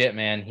guy's legit,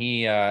 man.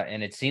 He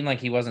and it seemed like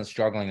he wasn't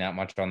struggling that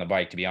much on the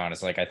bike, to be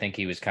honest. Like I think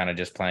he was kind of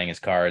just playing his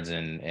cards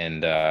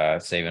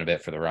and saving a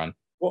bit for the run.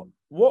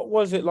 What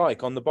was it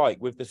like on the bike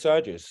with the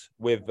surges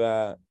with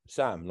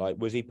Sam? Like,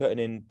 did he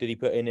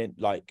put in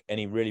like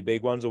any really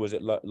big ones, or was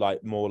it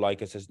like more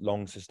like a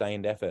long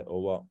sustained effort,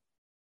 or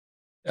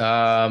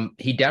what?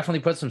 He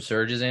definitely put some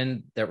surges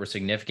in that were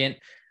significant.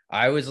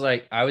 I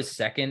was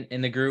second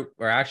in the group,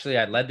 or actually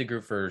I led the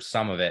group for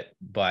some of it,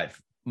 but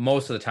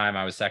most of the time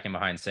I was second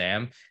behind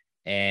Sam,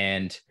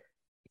 and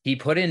he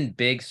put in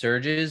big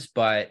surges,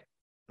 but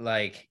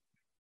like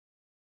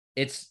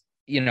it's,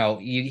 you know,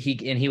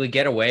 he would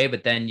get away,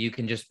 but then you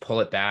can just pull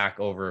it back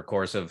over a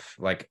course of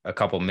like a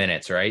couple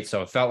minutes, right?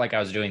 So it felt like I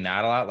was doing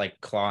that a lot, like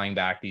clawing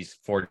back these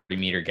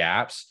 40-meter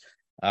gaps.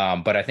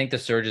 But I think the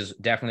surges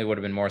definitely would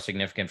have been more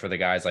significant for the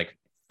guys like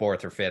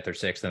 4th or 5th or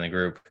 6th in the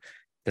group,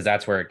 because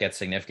that's where it gets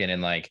significant.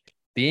 And like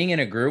being in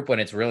a group when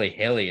it's really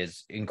hilly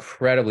is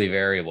incredibly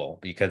variable,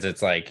 because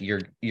it's like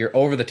you're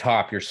over the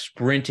top, you're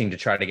sprinting to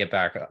try to get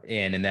back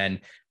in, and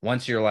then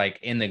once you're like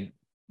in the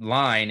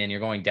line and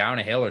you're going down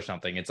a hill or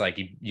something, it's like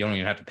you don't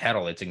even have to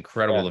pedal. It's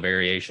incredible, the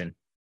variation.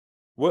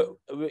 What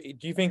do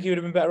you think he would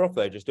have been better off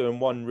though, just doing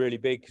one really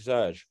big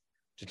surge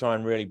to try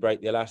and really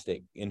break the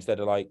elastic instead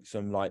of like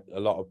a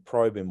lot of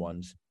probing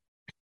ones?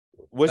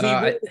 Was he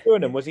really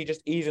doing them? Was he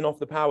just easing off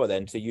the power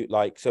then?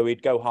 So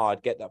he'd go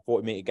hard, get that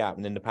 40-meter gap,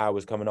 and then the power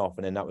was coming off,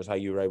 and then that was how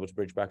you were able to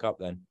bridge back up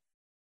then?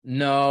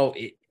 No,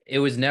 it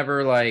was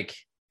never like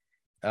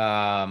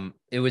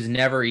it was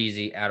never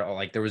easy at all.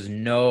 Like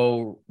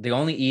the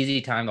only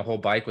easy time the whole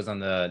bike was on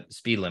the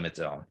speed limit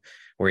zone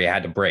where you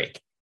had to brake.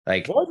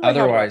 Like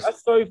otherwise,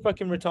 that's so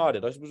fucking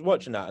retarded. I was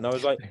watching that and I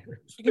was like,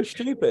 it's fucking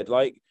stupid.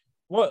 Like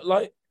what?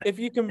 Like if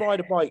you can ride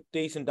a bike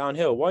decent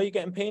downhill, why are you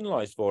getting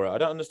penalized for it? I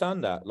don't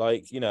understand that.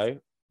 Like, you know,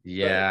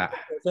 yeah, that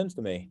makes sense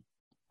to me.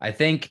 I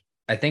think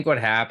what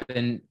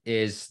happened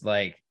is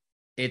like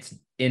it's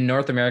in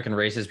North American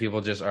races,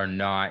 people just are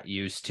not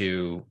used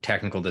to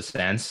technical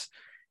descents.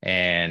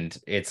 And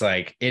it's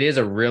like, it is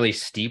a really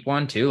steep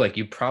one too. Like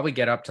you probably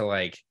get up to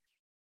like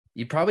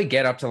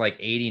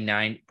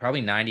 89,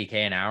 probably 90K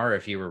an hour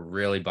if you were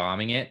really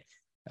bombing it.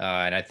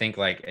 And I think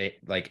like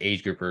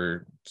age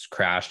groupers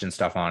crashed and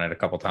stuff on it a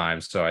couple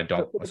times. So I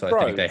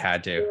think they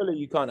had to. Surely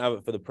you can't have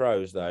it for the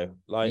pros though.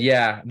 Like,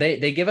 yeah,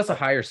 they give us a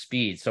higher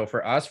speed. So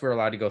for us, we're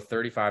allowed to go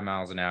 35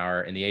 miles an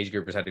hour, and the age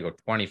groupers had to go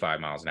 25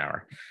 miles an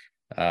hour.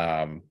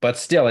 But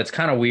still, it's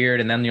kind of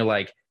weird. And then you're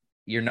like,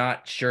 you're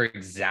not sure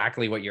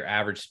exactly what your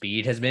average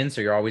speed has been.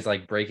 So you're always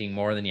like braking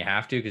more than you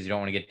have to because you don't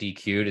want to get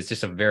DQ'd. It's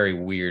just a very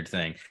weird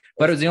thing.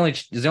 But it was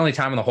the only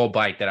time on the whole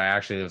bike that I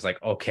actually was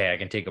like, okay, I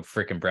can take a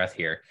freaking breath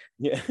here.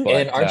 Yeah. But,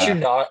 And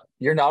aren't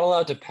you're not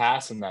allowed to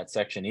pass in that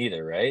section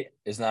either, right?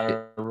 Isn't that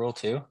a rule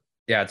too?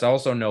 Yeah, it's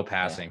also no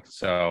passing.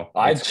 So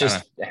I it's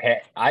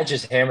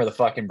just hammer the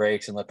fucking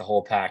brakes and let the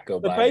whole pack go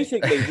But by.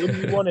 basically,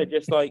 wouldn't you want to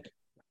just like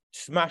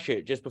smash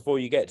it just before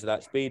you get to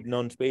that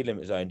non-speed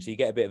limit zone, so you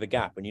get a bit of a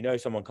gap, and you know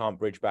someone can't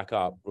bridge back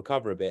up,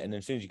 recover a bit, and then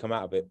as soon as you come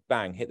out of it,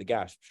 bang, hit the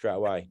gas straight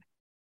away.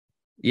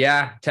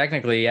 Yeah,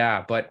 technically,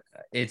 yeah, but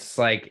it's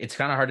like it's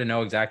kind of hard to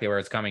know exactly where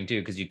it's coming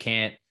to because you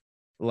can't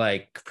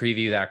like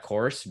preview that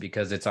course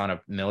because it's on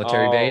a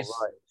military base.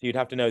 Right. So you'd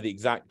have to know the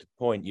exact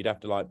point. You'd have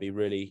to like be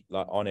really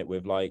like on it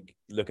with like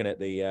looking at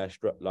the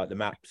like the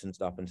maps and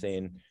stuff and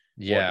seeing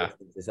Yeah, what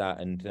distance is that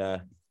and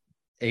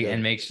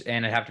and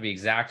it'd have to be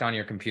exact on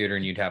your computer,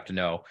 and you'd have to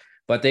know.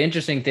 But the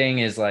interesting thing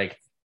is like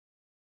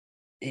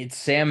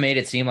Sam made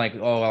it seem like,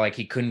 oh, like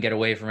he couldn't get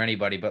away from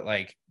anybody, but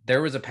like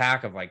there was a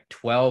pack of like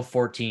 12,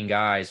 14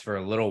 guys for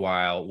a little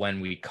while when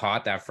we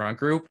caught that front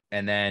group,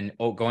 and then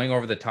going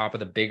over the top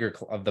of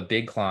the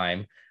big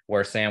climb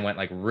where Sam went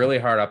like really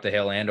hard up the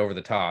hill and over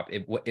the top,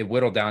 it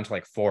whittled down to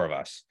like 4 of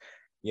us.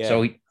 yeah.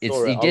 So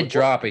he did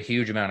drop a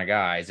huge amount of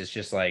guys. It's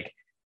just like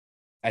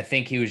I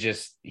think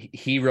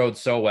he rode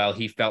so well.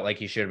 He felt like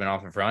he should have been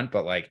off in front,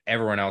 but like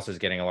everyone else is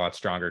getting a lot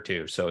stronger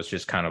too. So it's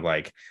just kind of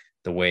like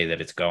the way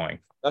that it's going.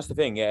 That's the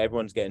thing. Yeah,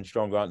 everyone's getting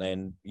stronger, aren't they?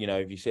 And you know,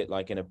 if you sit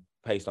like in a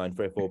pace line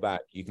 3 or 4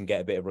 back, you can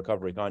get a bit of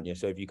recovery, can't you?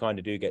 So if you kind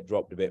of do get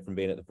dropped a bit from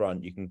being at the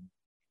front, you can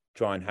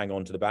try and hang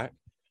on to the back.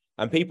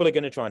 And people are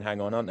going to try and hang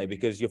on, aren't they?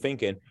 Because you're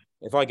thinking,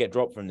 if I get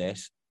dropped from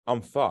this,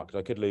 I'm fucked.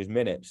 I could lose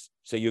minutes.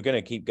 So you're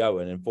going to keep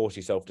going and force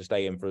yourself to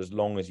stay in for as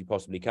long as you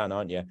possibly can,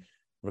 aren't you?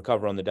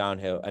 Recover on the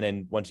downhill, and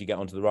then once you get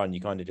onto the run,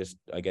 you kind of just,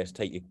 I guess,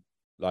 take your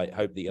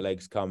hope that your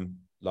legs come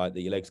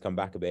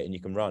back a bit and you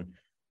can run.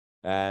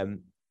 Are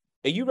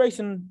you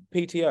racing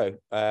PTO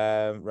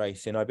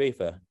race in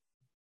Ibiza?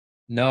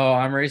 No,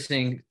 I'm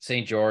racing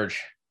St.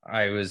 George.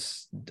 I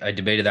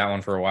debated that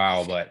one for a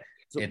while, but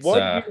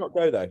why did you not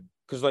go though?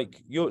 Because like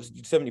you're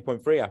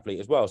 70.3 athlete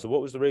as well. So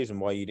what was the reason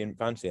why you didn't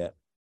fancy it?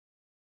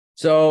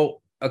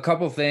 So a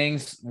couple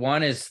things.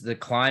 One is the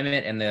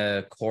climate and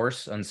the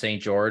course on St.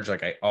 George.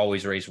 Like I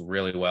always race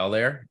really well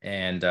there,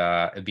 and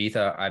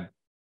Ibiza, I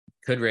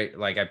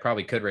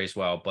probably could race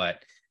well,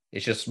 but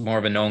it's just more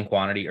of a known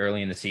quantity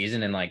early in the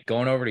season. And like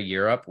going over to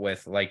Europe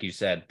with, like you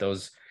said,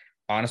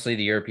 honestly,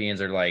 the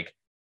Europeans are like,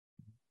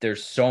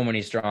 there's so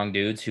many strong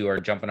dudes who are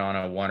jumping on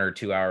a 1 or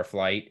 2 hour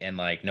flight and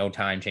like no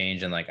time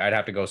change. And like, I'd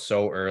have to go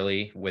so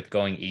early with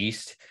going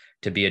east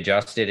to be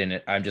adjusted.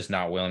 And I'm just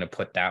not willing to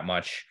put that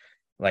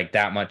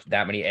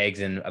many eggs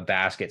in a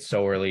basket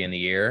so early in the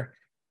year.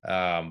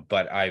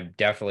 But I'm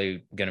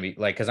definitely going to be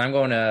like, cause I'm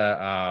going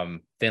to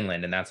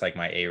Finland, and that's like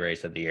my A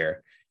race of the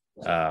year.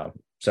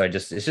 So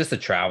it's just the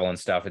travel and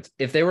stuff.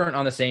 If they weren't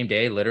on the same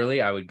day,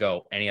 literally I would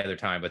go any other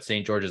time, but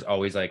St. George is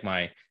always like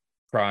my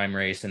prime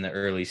race in the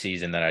early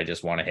season that I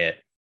just want to hit.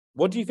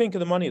 What do you think of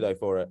the money though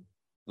for it?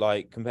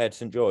 Like compared to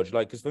St. George?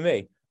 Like, cause for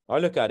me, I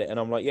look at it and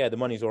I'm like, yeah, the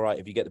money's all right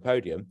if you get the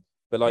podium,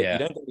 but like you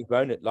don't get any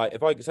bonus. Like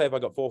if I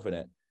got 4th in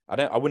it,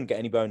 I wouldn't get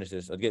any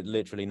bonuses. I'd get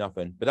literally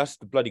nothing, but that's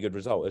the bloody good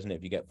result, isn't it?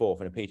 If you get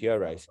 4th in a PTO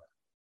race,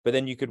 but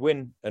then you could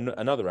win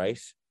another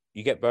race,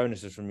 you get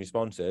bonuses from your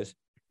sponsors,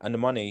 and the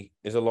money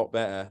is a lot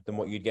better than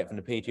what you'd get from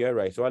the PTO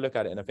race. So I look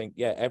at it and I think,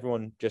 yeah,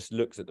 everyone just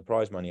looks at the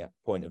prize money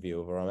point of view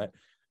of where I'm at.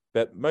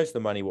 But most of the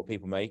money, what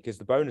people make is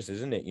the bonuses,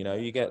 isn't it? You know,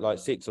 you get like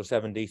 6 or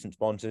 7 decent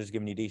sponsors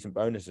giving you decent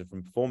bonuses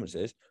from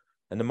performances,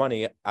 and the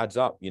money adds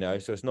up, you know.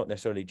 So it's not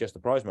necessarily just the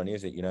prize money,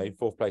 is it? You know,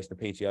 4th place in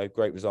the PTO,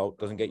 great result,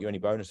 doesn't get you any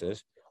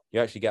bonuses.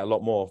 You actually get a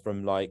lot more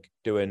from like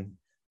doing,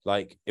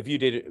 like if you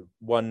did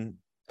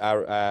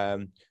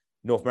our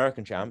North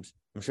American champs,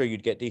 I'm sure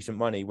you'd get decent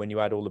money when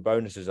you add all the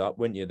bonuses up,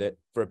 wouldn't you? That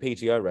for a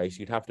PTO race,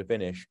 you'd have to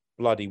finish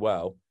bloody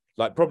well.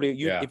 Like probably if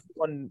you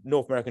won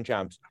North American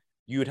champs,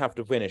 you would have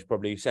to finish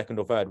probably 2nd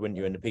or 3rd, wouldn't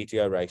you, in the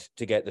PTO race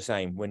to get the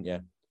same, wouldn't you?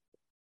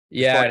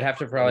 Yeah, it'd have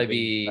to probably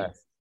be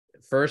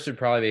first would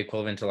probably be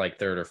equivalent to like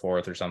 3rd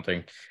or 4th or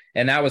something.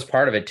 And that was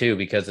part of it too,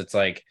 because it's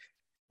like,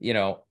 you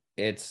know,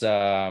 it's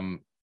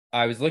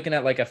I was looking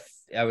at like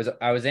I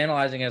was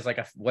analyzing it as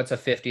like what's a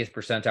 50th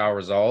percentile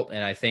result.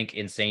 And I think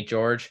in St.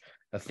 George,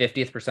 a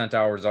 50th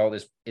percentile result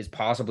is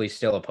possibly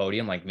still a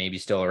podium, like maybe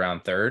still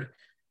around 3rd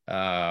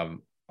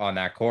on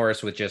that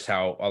course, with just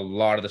how a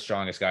lot of the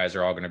strongest guys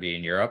are all going to be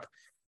in Europe.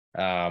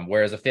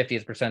 Whereas a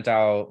 50th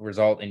percentile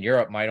result in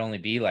Europe might only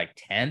be like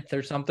 10th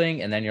or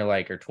something. And then you're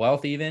like, or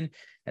 12th even.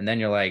 And then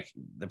you're like,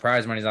 the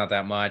prize money's not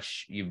that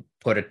much. You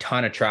put a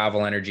ton of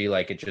travel energy,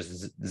 like it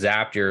just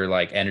zapped your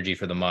like energy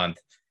for the month.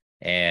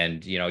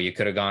 And, you know, you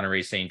could have gone to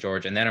race St.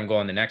 George. And then I'm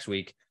going the next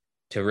week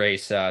to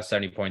race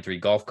 70.3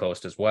 Gulf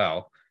Coast as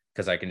well,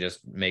 because I can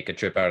just make a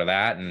trip out of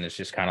that. And it's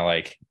just kind of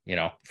like, you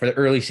know, for the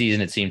early season,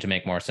 it seemed to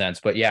make more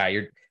sense. But yeah,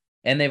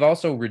 and they've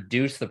also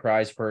reduced the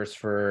prize purse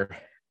for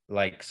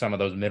like some of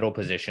those middle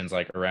positions,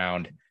 like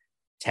around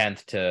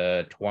 10th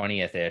to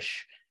 20th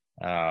ish.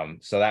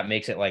 So that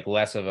makes it like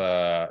less of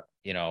a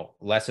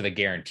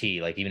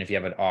guarantee. Like even if you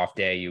have an off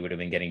day, you would have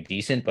been getting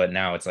decent, but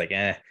now it's like,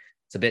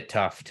 it's a bit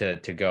tough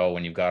to go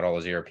when you've got all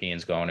those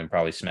Europeans going and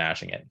probably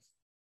smashing it.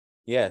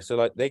 Yeah, so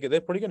like they're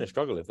probably going to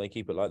struggle if they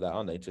keep it like that,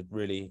 aren't they? To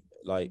really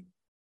like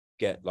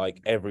get like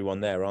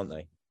everyone there, aren't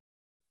they?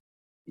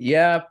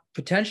 Yeah,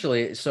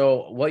 potentially.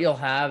 So what you'll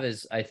have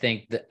is, I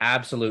think, the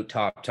absolute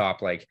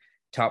top, like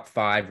top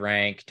 5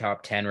 rank,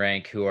 top 10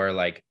 rank, who are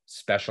like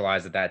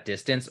specialized at that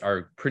distance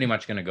are pretty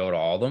much going to go to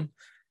all of them.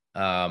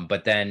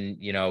 But then,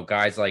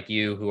 guys like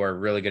you who are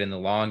really good in the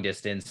long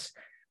distance,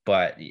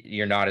 but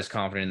you're not as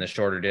confident in the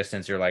shorter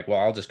distance, you're like, well,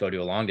 I'll just go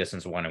do a long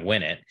distance one and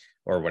win it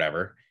or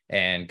whatever.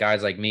 And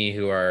guys like me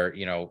who are,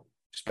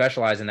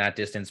 specialized in that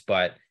distance,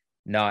 but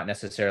not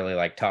necessarily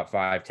like top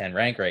 5, 10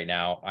 rank right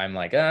now, I'm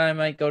like, I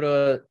might go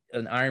to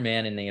an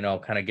Ironman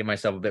and, kind of give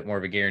myself a bit more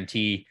of a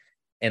guarantee,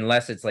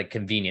 unless it's like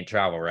convenient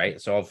travel,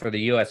 right? So for the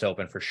US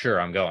Open, for sure,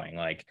 I'm going.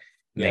 Like,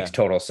 makes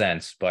total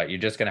sense, but you're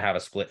just going to have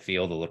a split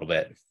field a little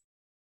bit.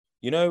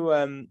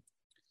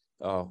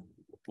 What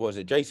was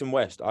it? Jason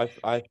West.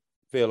 I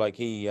feel like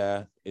he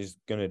is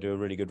going to do a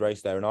really good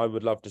race there, and I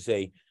would love to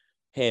see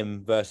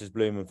him versus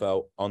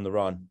Blumenfeld on the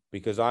run,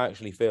 because I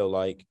actually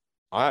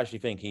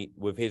think he,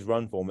 with his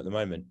run form at the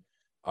moment,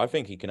 I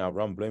think he can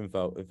outrun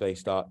Blumenfeld if they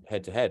start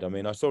head to head. I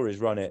mean, I saw his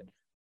run at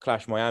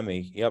Clash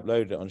Miami. He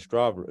uploaded it on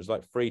Strava. It was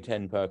like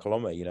 3:10 per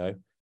kilometer,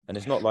 and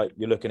it's not like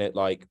you're looking at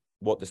like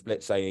what the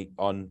splits say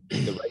on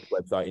the race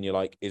website and you're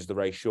like, is the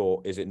race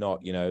short? Is it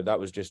not? That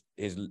was just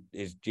his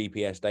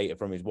GPS data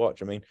from his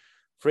watch. I mean,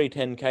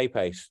 3:10k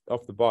pace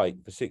off the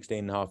bike for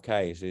 16.5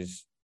 Ks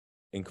is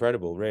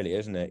incredible, really,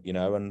 isn't it?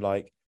 And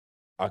like,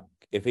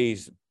 if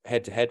he's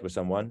head to head with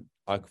someone,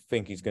 I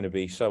think he's going to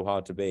be so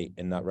hard to beat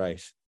in that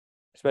race,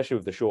 especially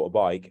with the shorter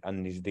bike,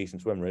 and he's a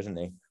decent swimmer, isn't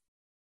he?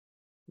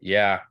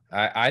 Yeah,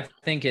 I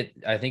think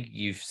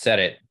you've said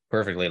it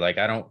perfectly. Like,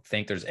 I don't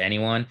think there's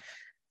anyone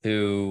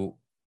who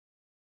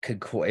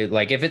could,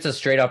 like, if it's a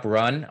straight up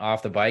run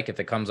off the bike, if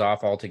it comes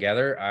off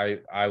altogether,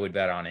 I would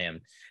bet on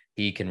him.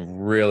 He can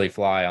really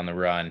fly on the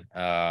run.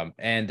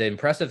 And the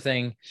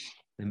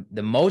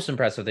most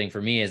impressive thing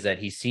for me is that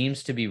he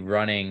seems to be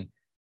running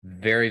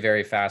very,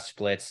 very fast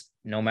splits,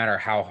 no matter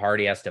how hard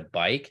he has to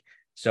bike.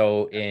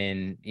 So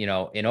in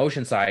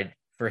Oceanside,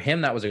 for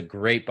him, that was a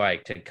great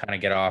bike to kind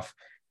of get off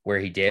where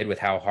he did with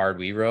how hard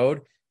we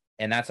rode.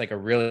 And that's like a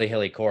really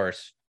hilly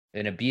course.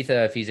 In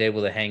Ibiza, if he's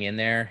able to hang in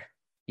there,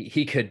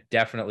 he could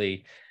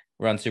definitely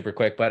run super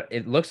quick, but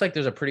it looks like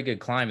there's a pretty good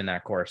climb in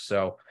that course.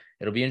 So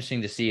it'll be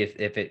interesting to see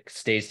if it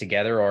stays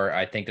together, or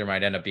I think there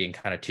might end up being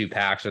kind of 2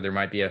 packs, or there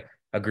might be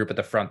a group at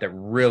the front that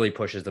really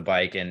pushes the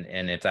bike.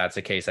 And if that's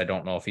the case, I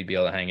don't know if he'd be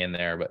able to hang in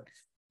there, but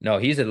no,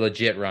 he's a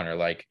legit runner.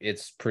 Like,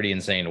 it's pretty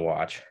insane to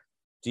watch.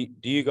 Do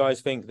you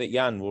guys think that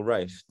Jan will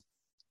race?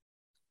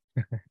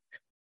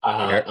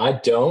 I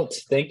don't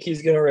think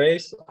he's gonna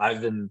race.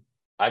 I've been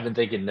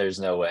thinking there's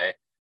no way.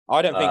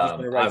 I don't think he's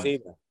gonna race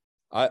either.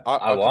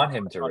 I want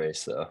him to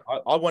race though.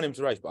 I want him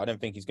to race, but I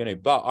don't think he's going to.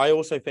 But I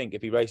also think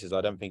if he races,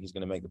 I don't think he's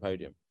going to make the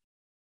podium.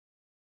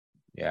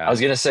 Yeah, I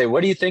was gonna say,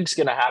 what do you think's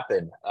gonna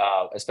happen?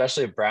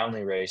 Especially if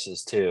Brownlee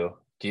races too.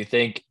 Do you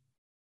think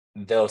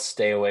they'll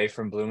stay away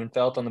from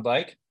Blumenfeld on the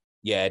bike?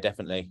 Yeah,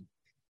 definitely.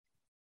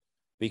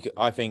 Because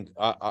I think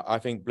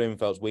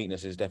Blumenfeld's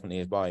weakness is definitely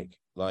his bike.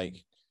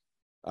 Like,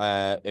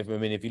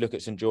 if you look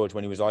at St. George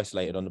when he was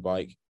isolated on the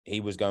bike,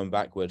 he was going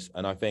backwards,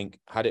 and I think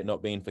had it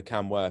not been for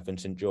Cam Worth and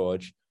St.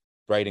 George,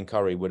 Braden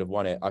Curry would have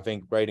won it. I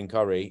think Braden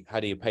Curry,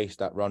 had he paced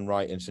that run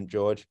right in St.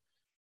 George,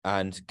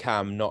 and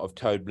Cam not have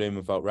towed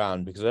Blumenfeld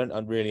round, because I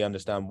don't really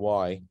understand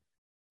why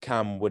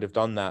Cam would have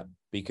done that,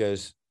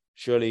 because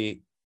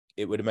surely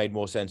it would have made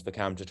more sense for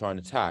Cam to try and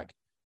attack,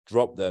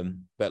 drop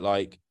them, but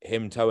like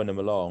him towing them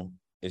along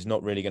is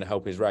not really going to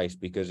help his race,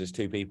 because there's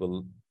 2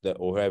 people that,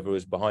 or whoever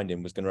was behind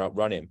him, was going to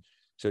outrun him.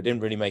 So it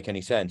didn't really make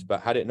any sense.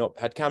 But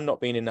had Cam not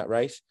been in that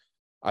race,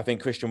 I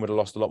think Christian would have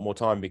lost a lot more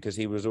time, because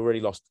he was already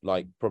lost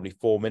like probably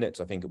 4 minutes,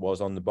 I think it was,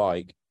 on the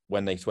bike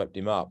when they swept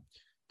him up.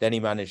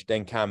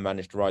 Then Cam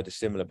managed to ride a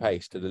similar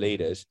pace to the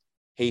leaders.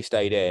 He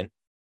stayed in.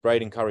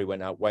 Braden Curry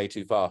went out way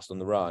too fast on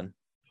the run,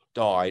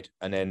 died,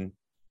 and then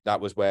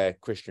that was where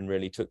Christian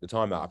really took the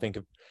time out. I think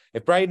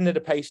if Braden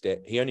had paced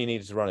it, he only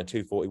needed to run a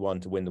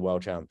 2:41 to win the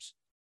world champs,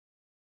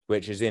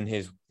 which is in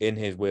his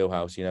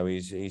wheelhouse.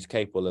 He's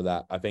capable of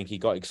that. I think he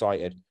got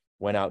excited,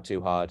 went out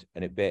too hard,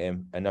 and it bit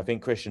him. And I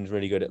think Christian's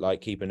really good at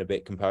like keeping a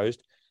bit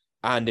composed.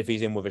 And if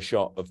he's in with a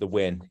shot of the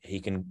win,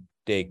 he can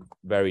dig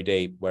very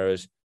deep.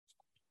 Whereas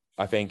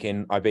I think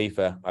in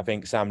Ibiza, I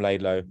think Sam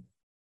Laidlow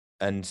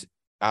and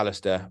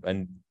Alistair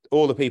and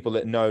all the people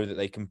that know that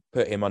they can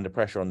put him under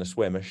pressure on the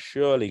swim are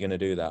surely going to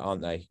do that,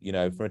 aren't they?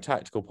 From a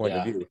tactical point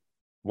of view,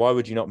 why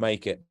would you not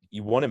make it?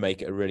 You want to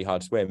make it a really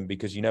hard swim,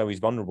 because he's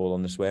vulnerable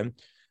on the swim.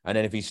 And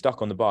then if he's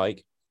stuck on the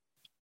bike,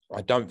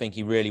 I don't think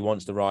he really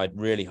wants to ride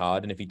really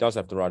hard. And if he does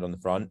have to ride on the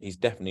front, he's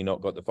definitely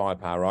not got the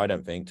firepower, I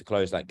don't think, to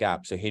close that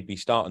gap. So he'd be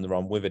starting the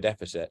run with a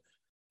deficit.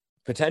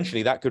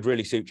 Potentially that could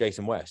really suit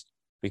Jason West.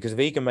 because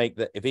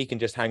if he can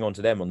just hang on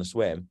to them on the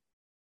swim,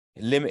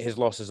 limit his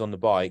losses on the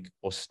bike,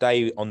 or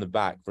stay on the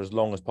back for as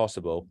long as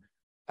possible,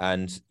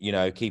 and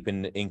keep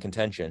in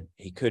contention,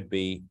 he could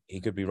be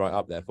right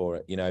up there for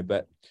it.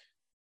 But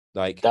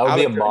like that would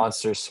be a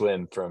monster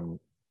swim from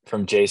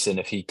Jason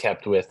if he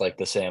kept with like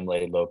the Sam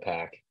Lade low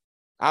pack.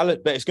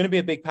 But it's going to be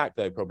a big pack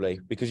though, probably,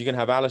 because you're going to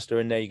have Alistair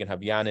in there, you can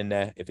have Jan in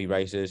there if he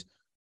races,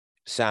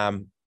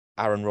 Sam,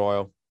 Aaron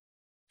Royal.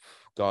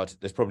 God,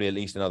 there's probably at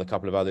least another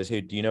couple of others.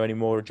 Who do you know any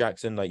more,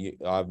 Jackson?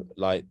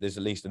 There's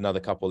at least another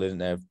couple, isn't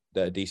there,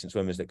 that are decent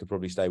swimmers that could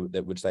probably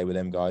would stay with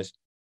them guys.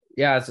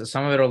 Yeah,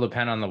 some of it will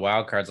depend on the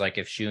wild cards, like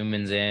if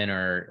Schumann's in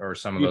or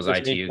some of those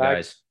ITU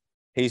guys.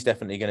 He's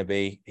definitely going to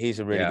be. He's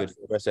a really good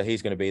swimmer, so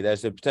he's going to be.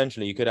 There's a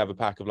potentially you could have a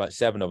pack of like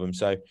 7 of them,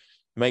 so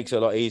makes it a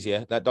lot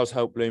easier. That does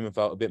help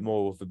Blumenfeld a bit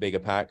more with a bigger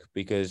pack,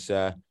 because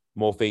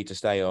more feet to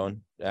stay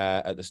on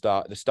at the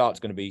start. The start's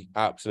going to be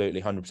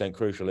absolutely 100%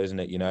 crucial, isn't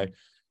it?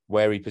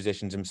 Where he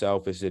positions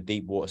himself. Is it a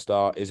deep water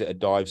start? Is it a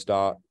dive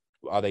start?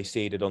 Are they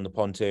seeded on the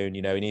pontoon?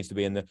 He needs to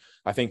be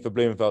I think for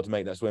Blumenfeld to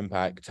make that swim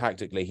pack,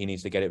 tactically, he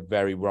needs to get it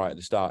very right at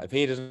the start. If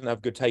he doesn't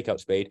have good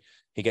takeout speed,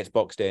 he gets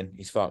boxed in,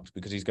 he's fucked,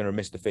 because he's going to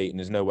miss the feet, and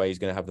there's no way he's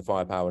going to have the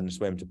firepower in the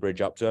swim to bridge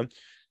up to him.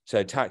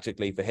 So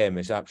tactically for him,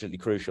 it's absolutely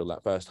crucial,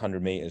 that first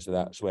 100 meters of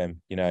that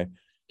swim, Yeah,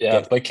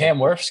 but Cam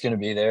Worth's going to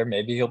be there.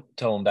 Maybe he'll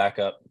tow him back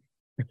up.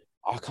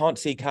 I can't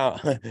see Cam.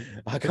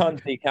 I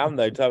can't see Cam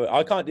though.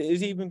 I can't.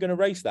 Is he even going to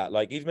race that?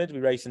 Like, he's meant to be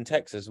racing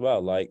Texas as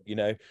well. Like,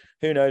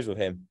 who knows with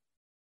him?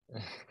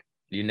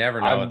 You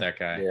never know with that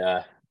guy.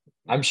 Yeah,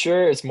 I'm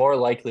sure it's more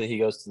likely he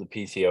goes to the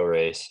PTO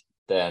race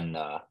than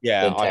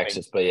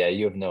Texas. But yeah,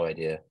 you have no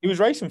idea. He was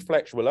racing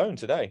Fletch Wallone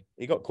today.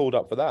 He got called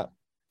up for that.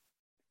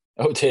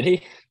 Oh, did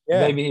he?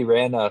 Yeah. Maybe he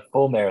ran a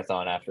full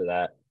marathon after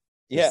that.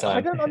 Yeah, I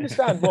don't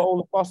understand what all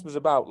the fuss was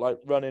about, like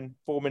running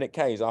 4-minute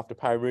Ks after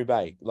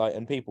Paris-Roubaix, like,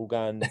 and people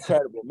going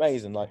incredible,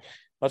 amazing. Like,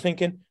 I was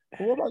thinking,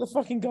 well, what about the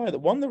fucking guy that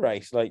won the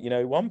race? Like,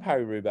 won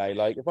Paris-Roubaix.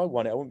 Like, if I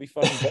won it, I wouldn't be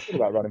fucking bothered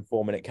about running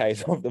 4-minute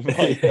Ks off the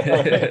bike.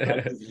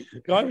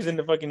 The guy was in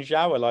the fucking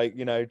shower, like,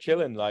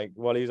 chilling, like,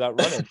 while he was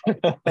out running.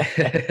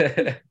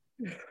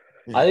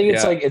 I think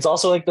it's it's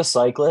also like the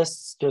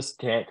cyclists just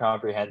can't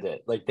comprehend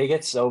it. Like, they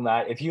get so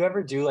mad. If you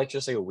ever do like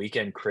just like a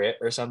weekend crit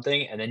or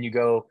something, and then you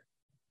go,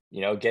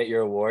 get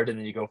your award, and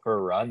then you go for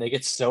a run, they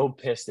get so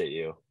pissed at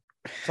you.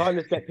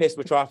 Cyclists get pissed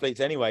with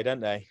triathletes anyway, don't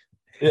they?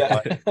 Yeah.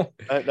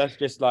 That's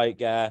just like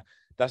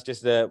that's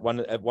just the one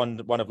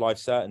of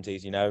life's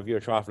certainties. If you're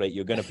a triathlete,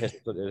 you're going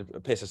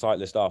to piss a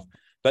cyclist off.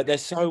 But they're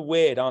so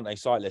weird, aren't they?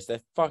 Cyclists, they're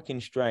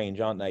fucking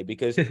strange, aren't they?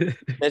 Because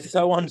they're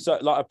so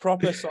like a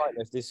proper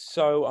cyclist is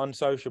so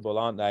unsociable,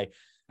 aren't they?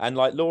 And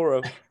like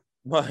Laura,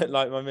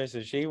 my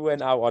missus, she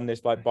went out on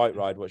this like bike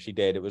ride. What she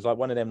did, it was like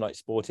one of them like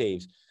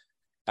sportives.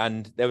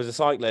 And there was a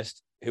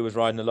cyclist who was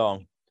riding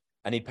along,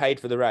 and he paid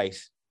for the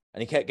race,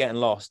 and he kept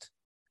getting lost,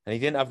 and he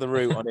didn't have the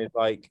route on his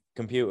like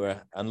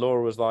computer. And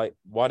Laura was like,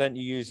 "Why don't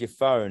you use your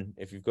phone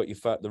if you've got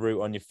the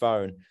route on your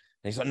phone?" And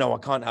he's like, "No, I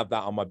can't have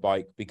that on my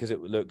bike because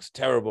it looks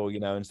terrible,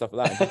 and stuff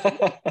like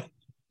that."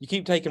 You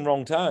keep taking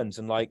wrong turns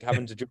and like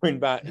having to join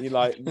back. You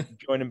like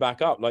joining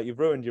back up, like you've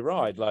ruined your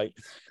ride. Like,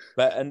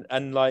 but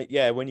and like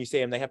when you see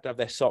them, they have to have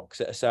their socks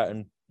at a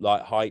certain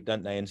like height,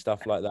 don't they, and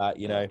stuff like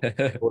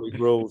that. All these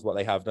rules, what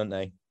they have, don't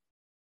they?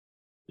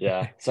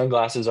 Yeah,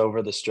 sunglasses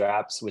over the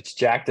straps, which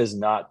Jack does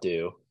not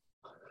do.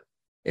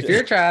 If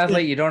you're a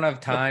triathlete, you don't have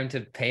time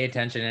to pay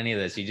attention to any of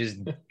this. You just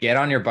get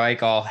on your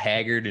bike all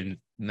haggard and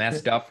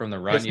messed up from the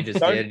run you just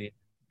did. And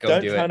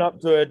don't turn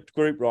up to a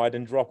group ride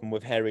and drop them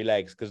with hairy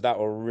legs, because that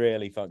will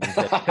really fucking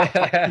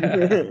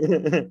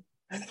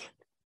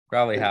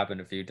probably happened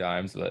a few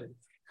times, but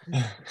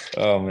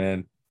oh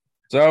man.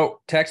 So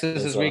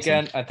Texas this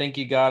weekend, awesome. I think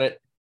you got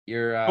it.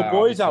 Your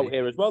boy's out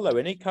here as well, though,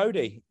 isn't he?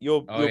 Cody,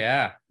 your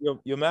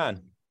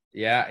man.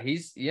 Yeah,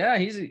 he's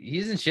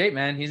in shape,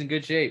 man. He's in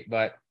good shape,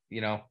 but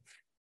you've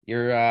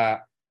had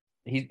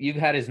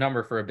his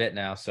number for a bit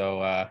now,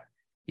 so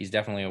he's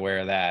definitely aware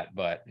of that.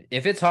 But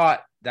if it's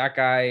hot, that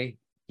guy,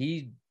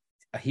 we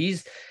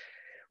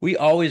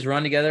always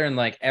run together, and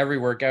like every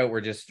workout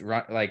we're just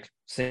run like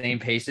same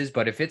paces.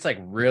 But if it's like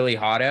really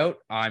hot out,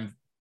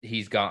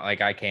 he's gone.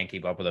 Like, I can't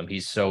keep up with him.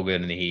 He's so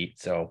good in the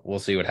heat. So we'll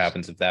see what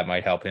happens, if that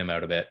might help him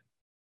out a bit.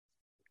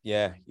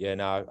 Yeah.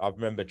 No, I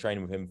remember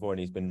training with him before, and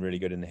he's been really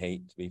good in the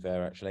heat, to be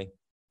fair, actually.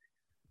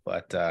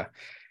 But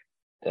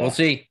we'll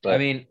see. But I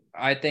mean,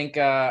 I think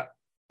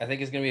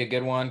it's gonna be a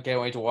good one. Can't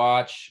wait to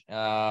watch.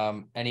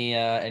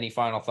 Any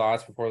final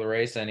thoughts before the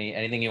race?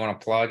 Anything you want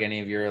to plug? Any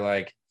of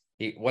your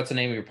what's the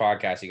name of your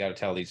podcast? You got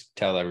to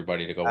tell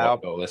everybody to go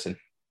listen.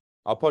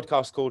 Our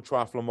podcast is called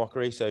Triathlon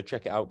Mockery, so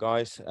check it out,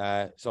 guys.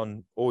 It's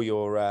on all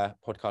your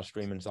podcast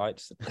streaming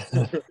sites.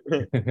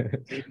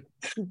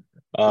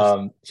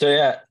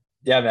 So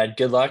yeah, man.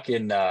 Good luck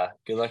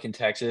in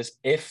Texas.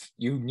 If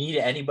you need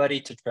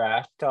anybody to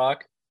trash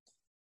talk,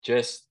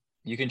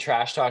 you can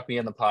trash talk me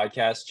on the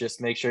podcast.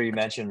 Just make sure you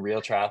mention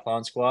Real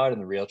Triathlon Squad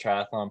and the Real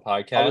Triathlon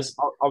Podcast.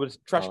 I was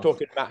trash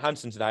talking Matt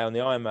Hansen today on the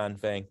Ironman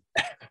thing.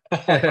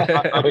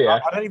 Oh yeah.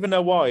 I don't even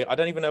know why. I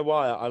don't even know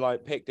why I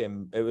like picked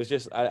him. It was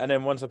just, and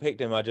then once I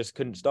picked him, I just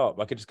couldn't stop.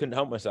 Like I just couldn't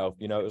help myself.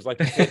 You know, it was like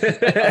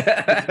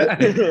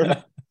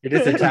You're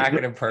just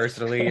attacking him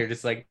personally. You're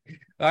just like,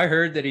 I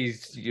heard that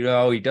he's,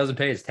 he doesn't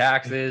pay his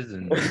taxes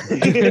and get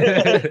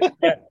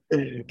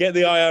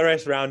the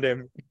IRS round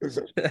him.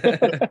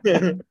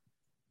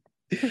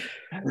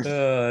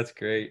 Oh, that's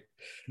great.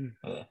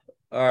 All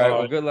right.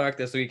 Well, good luck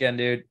this weekend,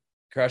 dude.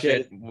 Crush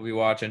it. We'll be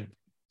watching.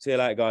 See you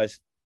later, guys.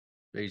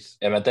 Peace.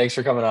 Yeah, man. Thanks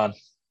for coming on.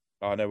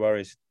 Oh, no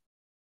worries.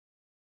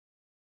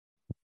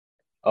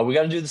 Oh, we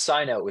got to do the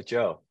sign out with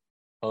Joe.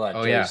 Hold on.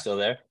 Oh, Joe, yeah. you still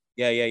there?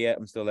 Yeah.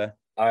 I'm still there.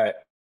 All right.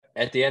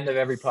 At the end of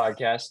every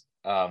podcast,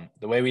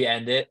 the way we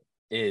end it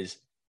is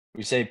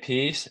we say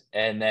peace,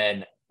 and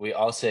then we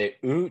all say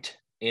oot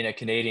in a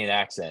Canadian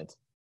accent.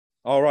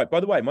 All right. By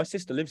the way, my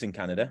sister lives in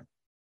Canada.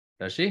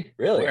 Does she?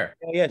 Really? Where?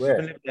 Yeah, she's Where?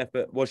 been living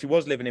there she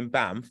was living in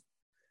Banff.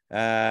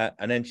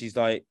 And then she's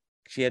like,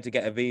 she had to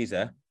get a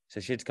visa. So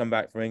she had to come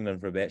back from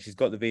England for a bit. She's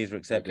got the visa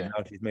accepted. Okay.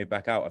 Now she's moved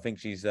back out. I think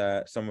she's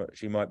somewhere,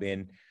 she might be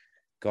in,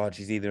 God,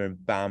 she's either in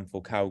Banff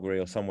or Calgary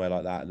or somewhere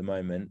like that at the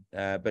moment.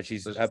 But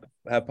she's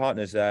her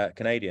partner's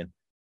Canadian.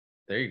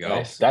 There you go.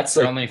 Nice. That's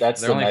they're like only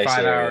that's they're the only nice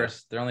 5 area.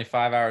 hours. They're only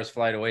 5 hours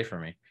flight away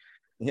from me.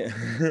 Yeah.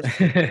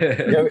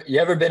 You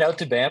ever been out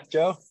to Banff,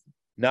 Joe?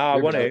 No, I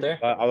You want ever to. been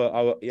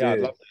out Yeah, I'd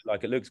Dude. love to.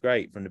 Like, it looks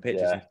great from the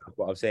pictures Yeah. and stuff,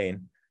 what I've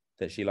seen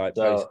that she like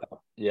So posts.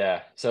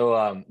 yeah.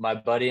 So my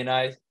buddy and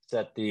I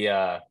set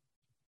the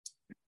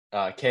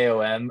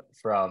KOM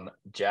from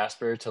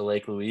Jasper to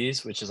Lake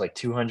Louise, which is like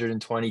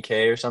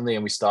 220K or something,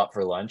 and we stopped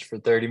for lunch for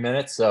 30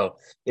 minutes. So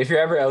if you're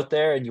ever out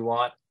there and you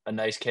want a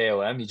nice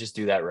KOM, you just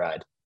do that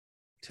ride.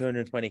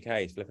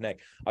 220K is flipping heck.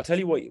 I'll tell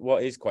you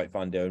what is quite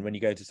fun doing when you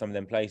go to some of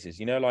them places.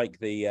 You know, like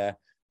the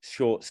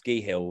short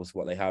ski hills,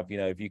 what they have. You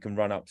know, if you can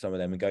run up some of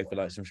them and go for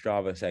like some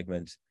Strava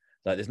segments,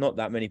 like there's not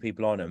that many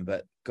people on them,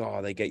 but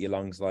God, they get your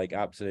lungs like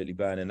absolutely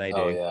burning. They do.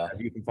 Oh, yeah.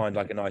 If you can find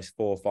like a nice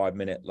 4 or 5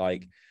 minute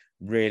like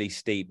really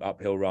steep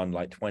uphill run,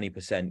 like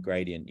 20%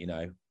 gradient, you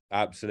know,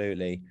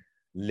 absolutely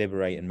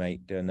liberating,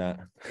 mate, doing that.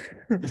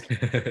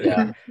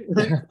 Yeah.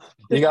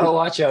 You gotta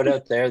watch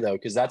out there though,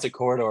 because that's a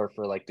corridor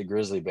for like the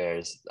grizzly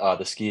bears,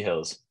 the ski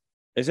hills.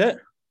 Is it?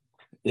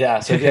 Yeah.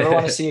 So if you ever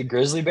want to see a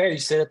grizzly bear, you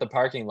sit at the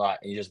parking lot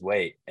and you just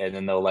wait, and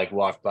then they'll like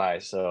walk by.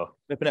 So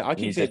Flipping it. I You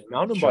keep need seeing to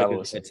mountain travel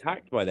bikers with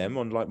attacked by them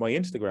on like my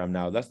Instagram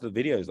now. That's the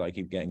videos I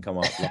keep getting come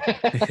up.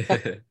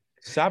 Like,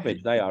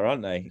 savage they are,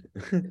 aren't they?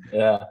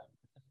 yeah.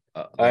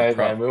 All right,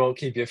 man. We won't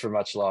keep you for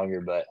much longer,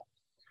 but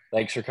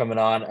thanks for coming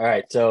on. All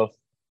right. So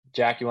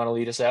Jack, you want to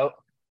lead us out?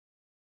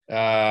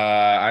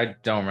 I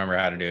don't remember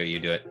how to do it. You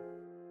do it.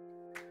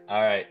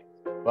 All right.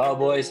 Well,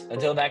 boys,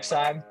 until next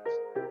time,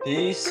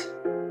 peace.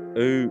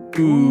 Ooh.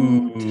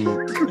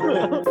 There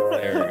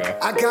we go.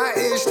 I got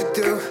ish to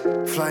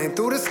do, flying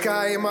through the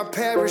sky in my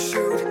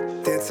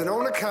parachute, dancing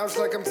on the couch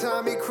like I'm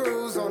Tommy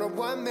Cruise on a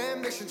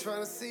one-man mission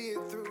trying to see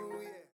it through.